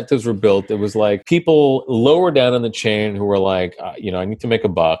incentives were built. It was like people lower down in the chain who were like, I need to make a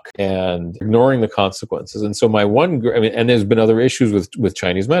buck and ignoring the consequences. And so and there's been other issues with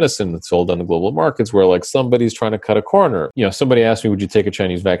Chinese medicine that's sold on the global markets where like somebody's trying to cut a corner. Somebody asked me, would you take a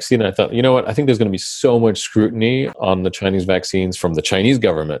Chinese vaccine? And I thought, you know what? I think there's going to be so much scrutiny on the Chinese vaccines from the Chinese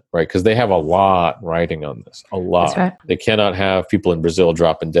government, right? Because they have a lot riding on this, a lot. That's right. They cannot have people in Brazil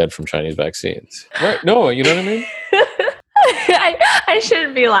dropping dead from Chinese vaccines. Right? No, you know what I mean? I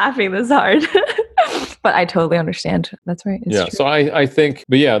shouldn't be laughing this hard. But I totally understand. That's right. It's true. So I think,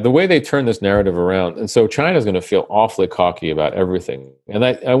 but yeah, the way they turn this narrative around, and so China's going to feel awfully cocky about everything. And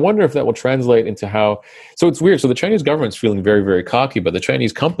I wonder if that will translate into how, so it's weird. So the Chinese government's feeling very, very cocky, but the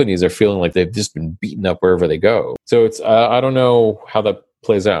Chinese companies are feeling like they've just been beaten up wherever they go. So it's, I don't know how that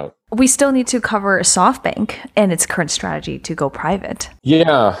plays out. We still need to cover SoftBank and its current strategy to go private.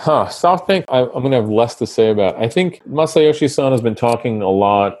 Yeah, SoftBank, I'm going to have less to say about. I think Masayoshi Son has been talking a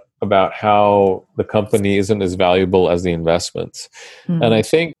lot about how the company isn't as valuable as the investments. Mm-hmm. And I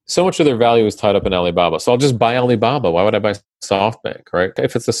think so much of their value is tied up in Alibaba. So I'll just buy Alibaba. Why would I buy SoftBank, right?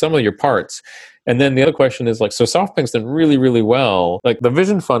 If it's the sum of your parts. And then the other question is like, so SoftBank's done really, really well. Like the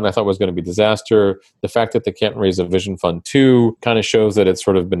Vision Fund I thought was going to be disaster. The fact that they can't raise a Vision Fund 2 kind of shows that it's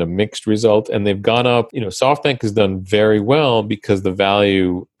sort of been a mixed result. And they've gone up, SoftBank has done very well because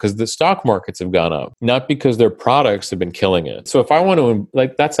the stock markets have gone up, not because their products have been killing it. So if I want to,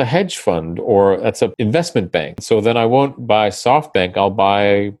 like, that's a hedge fund or that's an investment bank. So then I won't buy SoftBank, I'll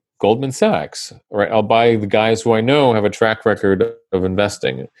buy Goldman Sachs, right? I'll buy the guys who I know have a track record of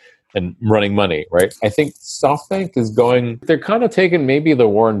investing and running money, right? I think SoftBank they're kind of taking maybe the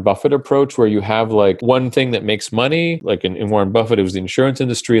Warren Buffett approach where you have like one thing that makes money. Like in Warren Buffett, it was the insurance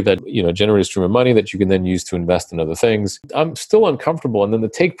industry that, generated a stream of money that you can then use to invest in other things. I'm still uncomfortable. And then the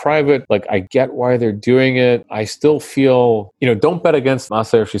take private, like I get why they're doing it. I still feel, don't bet against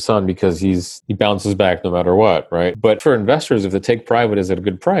Masayoshi Son because he bounces back no matter what, right? But for investors, if the take private is at a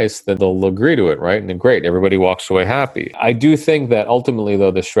good price, then they'll agree to it, right? And then great, everybody walks away happy. I do think that ultimately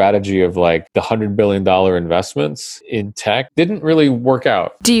though, the strategy strategy of like the $100 billion investments in tech didn't really work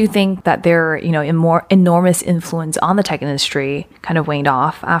out. Do you think that their, more enormous influence on the tech industry kind of waned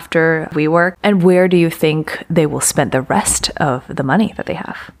off after WeWork? And where do you think they will spend the rest of the money that they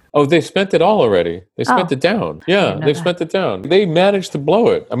have? Oh, they spent it all already. They spent it down. Yeah, they've spent it down. They managed to blow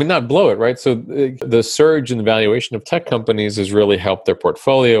it. I mean, not blow it, right? So the surge in the valuation of tech companies has really helped their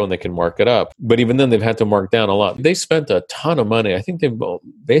portfolio and they can mark it up. But even then, they've had to mark down a lot. They spent a ton of money. I think they've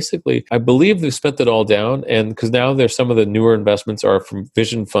basically, I believe they've spent it all down. And because now there's some of the newer investments are from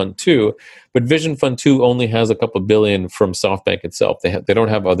Vision Fund 2. But Vision Fund 2 only has a couple billion from SoftBank itself. They don't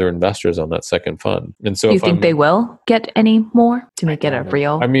have other investors on that second fund. And so you think they will get any more to make it a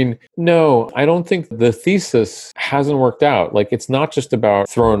real? I mean, no, I don't think the thesis hasn't worked out. Like, it's not just about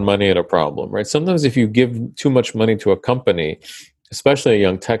throwing money at a problem, right? Sometimes if you give too much money to a company, especially a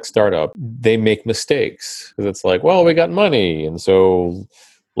young tech startup, they make mistakes. Because it's like, well, we got money. And so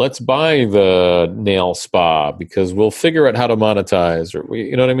let's buy the nail spa because we'll figure out how to monetize. Or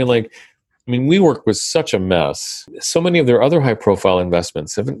you know what I mean? Like, WeWork was such a mess. So many of their other high-profile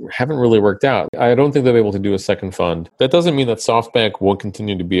investments haven't really worked out. I don't think they'll be able to do a second fund. That doesn't mean that SoftBank will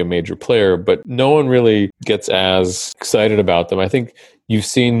continue to be a major player, but no one really gets as excited about them. I think you've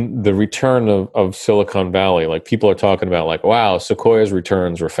seen the return of Silicon Valley. Like, people are talking about like, wow, Sequoia's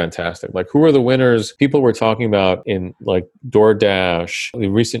returns were fantastic. Like, who are the winners? People were talking about in like DoorDash, the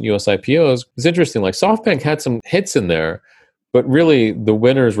recent US IPOs. It's interesting. Like, SoftBank had some hits in there, but really, the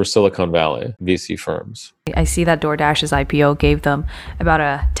winners were Silicon Valley VC firms. I see that DoorDash's IPO gave them about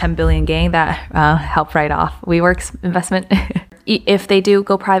a $10 billion gain that helped write off WeWork's investment. If they do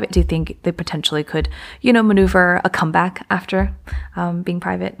go private, do you think they potentially could, maneuver a comeback after being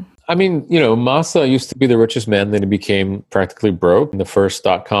private? I mean, Masa used to be the richest man, then he became practically broke in the first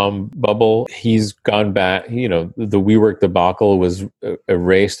 .com bubble. He's gone back, the WeWork debacle was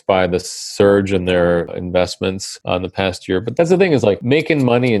erased by the surge in their investments in the past year. But that's the thing is like making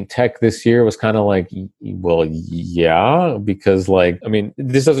money in tech this year was kind of like, well, yeah, because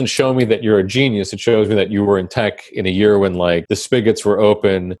this doesn't show me that you're a genius. It shows me that you were in tech in a year when like the spigots were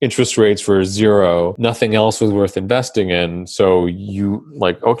open, interest rates were zero, nothing else was worth investing in. So you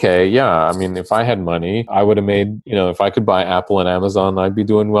like, okay, yeah, if I had money, I would have made, if I could buy Apple and Amazon, I'd be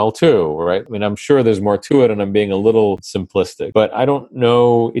doing well too, right? I'm sure there's more to it and I'm being a little simplistic, but I don't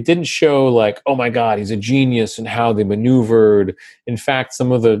know. It didn't show like, oh my God, he's a genius and how they maneuvered. In fact,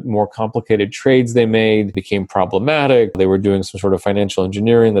 some of the more complicated trades they made became problematic. They were doing some sort of financial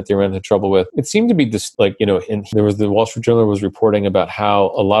engineering that they ran into trouble with. It seemed to be just like, there was the Wall Street Journal was reporting about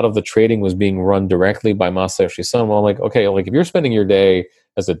how a lot of the trading was being run directly by Masayoshi Son. Well, like, okay, like if you're spending your day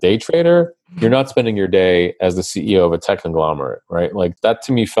as a day trader, you're not spending your day as the CEO of a tech conglomerate, right? Like that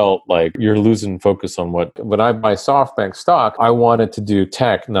to me felt like you're losing focus on when I buy SoftBank stock, I wanted to do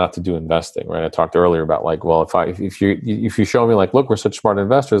tech, not to do investing, right? I talked earlier about like, well, if you show me like, look, we're such smart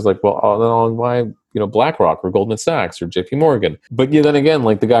investors, like, well, then I'll buy, BlackRock or Goldman Sachs or JP Morgan. But yeah, then again,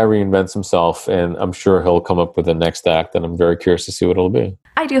 like the guy reinvents himself and I'm sure he'll come up with the next act and I'm very curious to see what it'll be.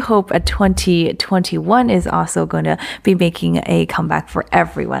 I do hope 2021 is also going to be making a comeback for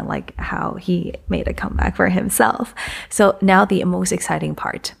everyone, like how he made a comeback for himself. So now the most exciting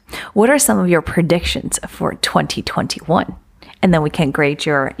part. What are some of your predictions for 2021? And then we can grade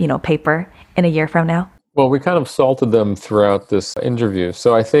your, paper in a year from now. Well, we kind of salted them throughout this interview.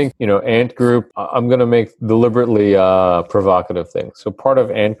 So I think, Ant Group, I'm going to make deliberately provocative things. So part of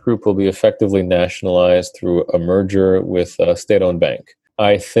Ant Group will be effectively nationalized through a merger with a state-owned bank.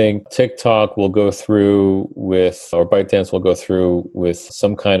 I think TikTok will go through or ByteDance will go through with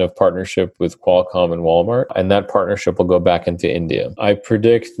some kind of partnership with Qualcomm and Walmart, and that partnership will go back into India. I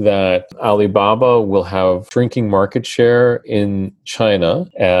predict that Alibaba will have shrinking market share in China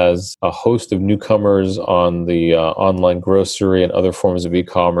as a host of newcomers on the online grocery and other forms of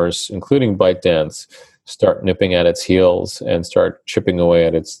e-commerce, including ByteDance, start nipping at its heels and start chipping away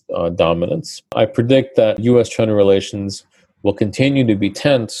at its dominance. I predict that U.S.-China relations will continue to be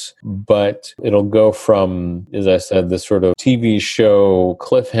tense, but it'll go from, as I said, this sort of TV show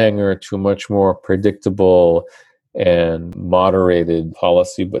cliffhanger to a much more predictable and moderated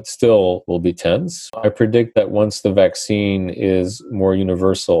policy, but still will be tense. I predict that once the vaccine is more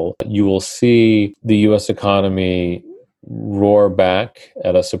universal, you will see the U.S. economy roar back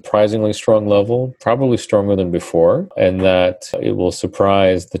at a surprisingly strong level, probably stronger than before, and that it will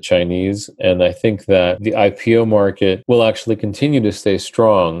surprise the Chinese. And I think that the IPO market will actually continue to stay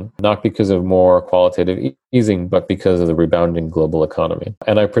strong, not because of more qualitative easing, but because of the rebounding global economy.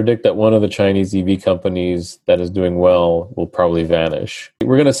 And I predict that one of the Chinese EV companies that is doing well will probably vanish.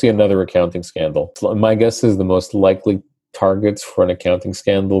 We're going to see another accounting scandal. My guess is the most likely targets for an accounting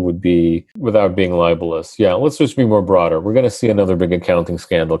scandal would be, without being libelous, let's just be more broader. We're going to see another big accounting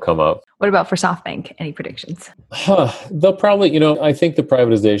scandal come up. What about for SoftBank? Any predictions? They'll probably, I think the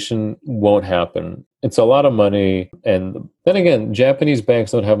privatization won't happen. It's a lot of money. And then again, Japanese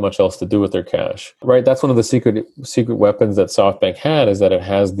banks don't have much else to do with their cash, right? That's one of the secret weapons that SoftBank had, is that it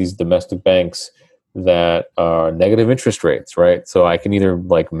has these domestic banks that are negative interest rates, right? So I can either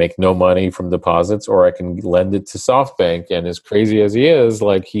like make no money from deposits, or I can lend it to SoftBank. And as crazy as he is,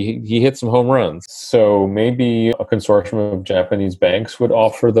 like he hit some home runs. So maybe a consortium of Japanese banks would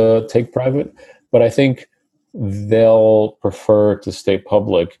offer the take private, but I think they'll prefer to stay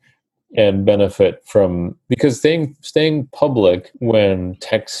public and benefit from, because staying public when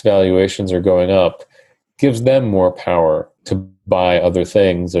tech's valuations are going up gives them more power to buy other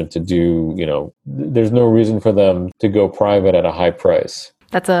things or to do, there's no reason for them to go private at a high price.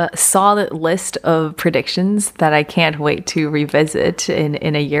 That's a solid list of predictions that I can't wait to revisit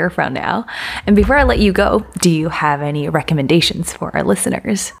in a year from now. And before I let you go, do you have any recommendations for our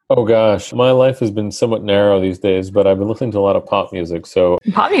listeners? Oh gosh, my life has been somewhat narrow these days, but I've been listening to a lot of pop music. So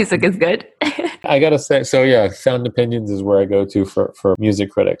pop music is good. I gotta say, Sound Opinions is where I go to for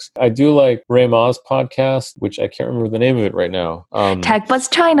music critics. I do like Ray Ma's podcast, which I can't remember the name of it right now. Tech Buzz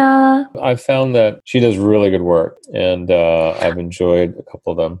China. I've found that she does really good work, and I've enjoyed a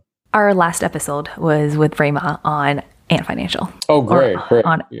couple of them. Our last episode was with Ray Ma on Ant Financial. Oh, great.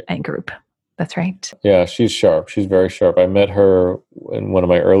 On Ant Group. That's right. Yeah, she's sharp. She's very sharp. I met her in one of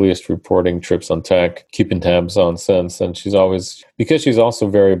my earliest reporting trips on tech, keeping tabs on since. And she's always, because she's also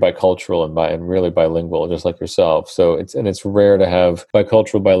very bicultural and really bilingual, just like yourself. So it's rare to have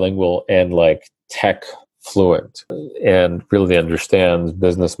bicultural, bilingual, and like tech fluent, and really understands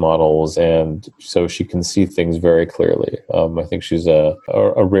business models. And so she can see things very clearly. I think she's a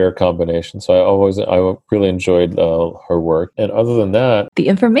rare combination. So I really enjoyed her work. And other than that, The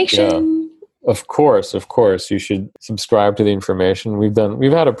Information. Yeah. Of course, you should subscribe to The Information.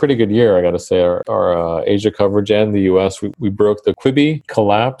 We've had a pretty good year, I got to say. Our Asia coverage and the US, we broke the Quibi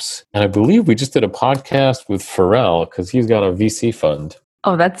collapse, and I believe we just did a podcast with Pharrell because he's got a VC fund.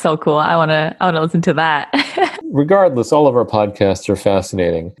 Oh, that's so cool! I wanna listen to that. Regardless, all of our podcasts are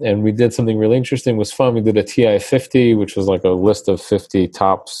fascinating, and we did something really interesting. It was fun. We did a TI 50, which was like a list of 50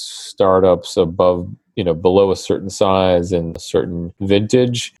 top startups below a certain size and a certain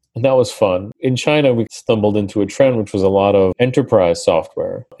vintage. And that was fun. In China, we stumbled into a trend, which was a lot of enterprise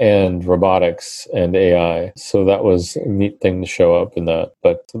software and robotics and AI. So that was a neat thing to show up in that.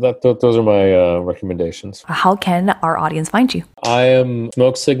 But those are my recommendations. How can our audience find you? I am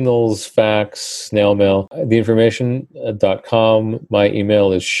Smoke Signals, fax, snail mail, theinformation.com. My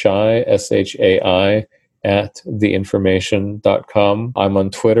email is shai, SHAI, at theinformation.com. I'm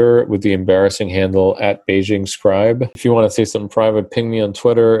on Twitter with the embarrassing handle at Beijing Scribe. If you want to say something private, ping me on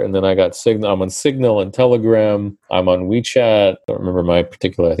Twitter. And then I got Signal. I'm on Signal and Telegram. I'm on WeChat. I don't remember my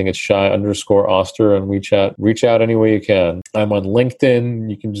particular. I think it's Shai_Oster on WeChat. Reach out any way you can. I'm on LinkedIn.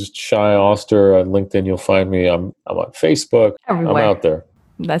 You can just Shai Oster on LinkedIn. You'll find me. I'm on Facebook. Everywhere. I'm out there.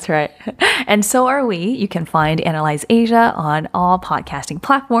 That's right. And so are we. You can find Analyze Asia on all podcasting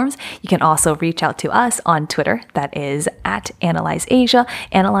platforms. You can also reach out to us on Twitter. That is at Analyze Asia,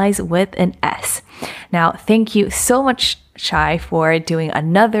 Analyze with an S. Now, thank you so much, Shai, for doing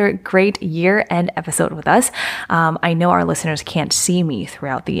another great year-end episode with us. I know our listeners can't see me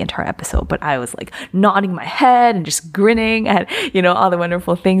throughout the entire episode, but I was like nodding my head and just grinning at, all the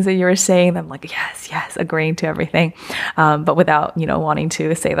wonderful things that you were saying. I'm like, yes, agreeing to everything, but without, wanting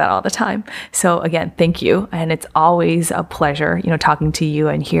to say that all the time. So again, thank you. And it's always a pleasure, talking to you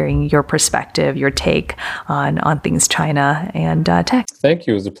and hearing your perspective, your take on things China and tech. Thank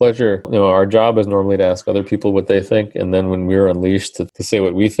you. It was a pleasure. Our job is normally to ask other people what they think, and then when we're unleashed to say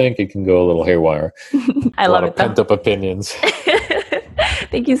what we think, it can go a little haywire. I love it. Pent up opinions.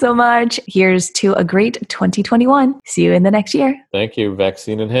 Thank you so much. Here's to a great 2021. See you in the next year. Thank you.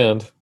 Vaccine in hand.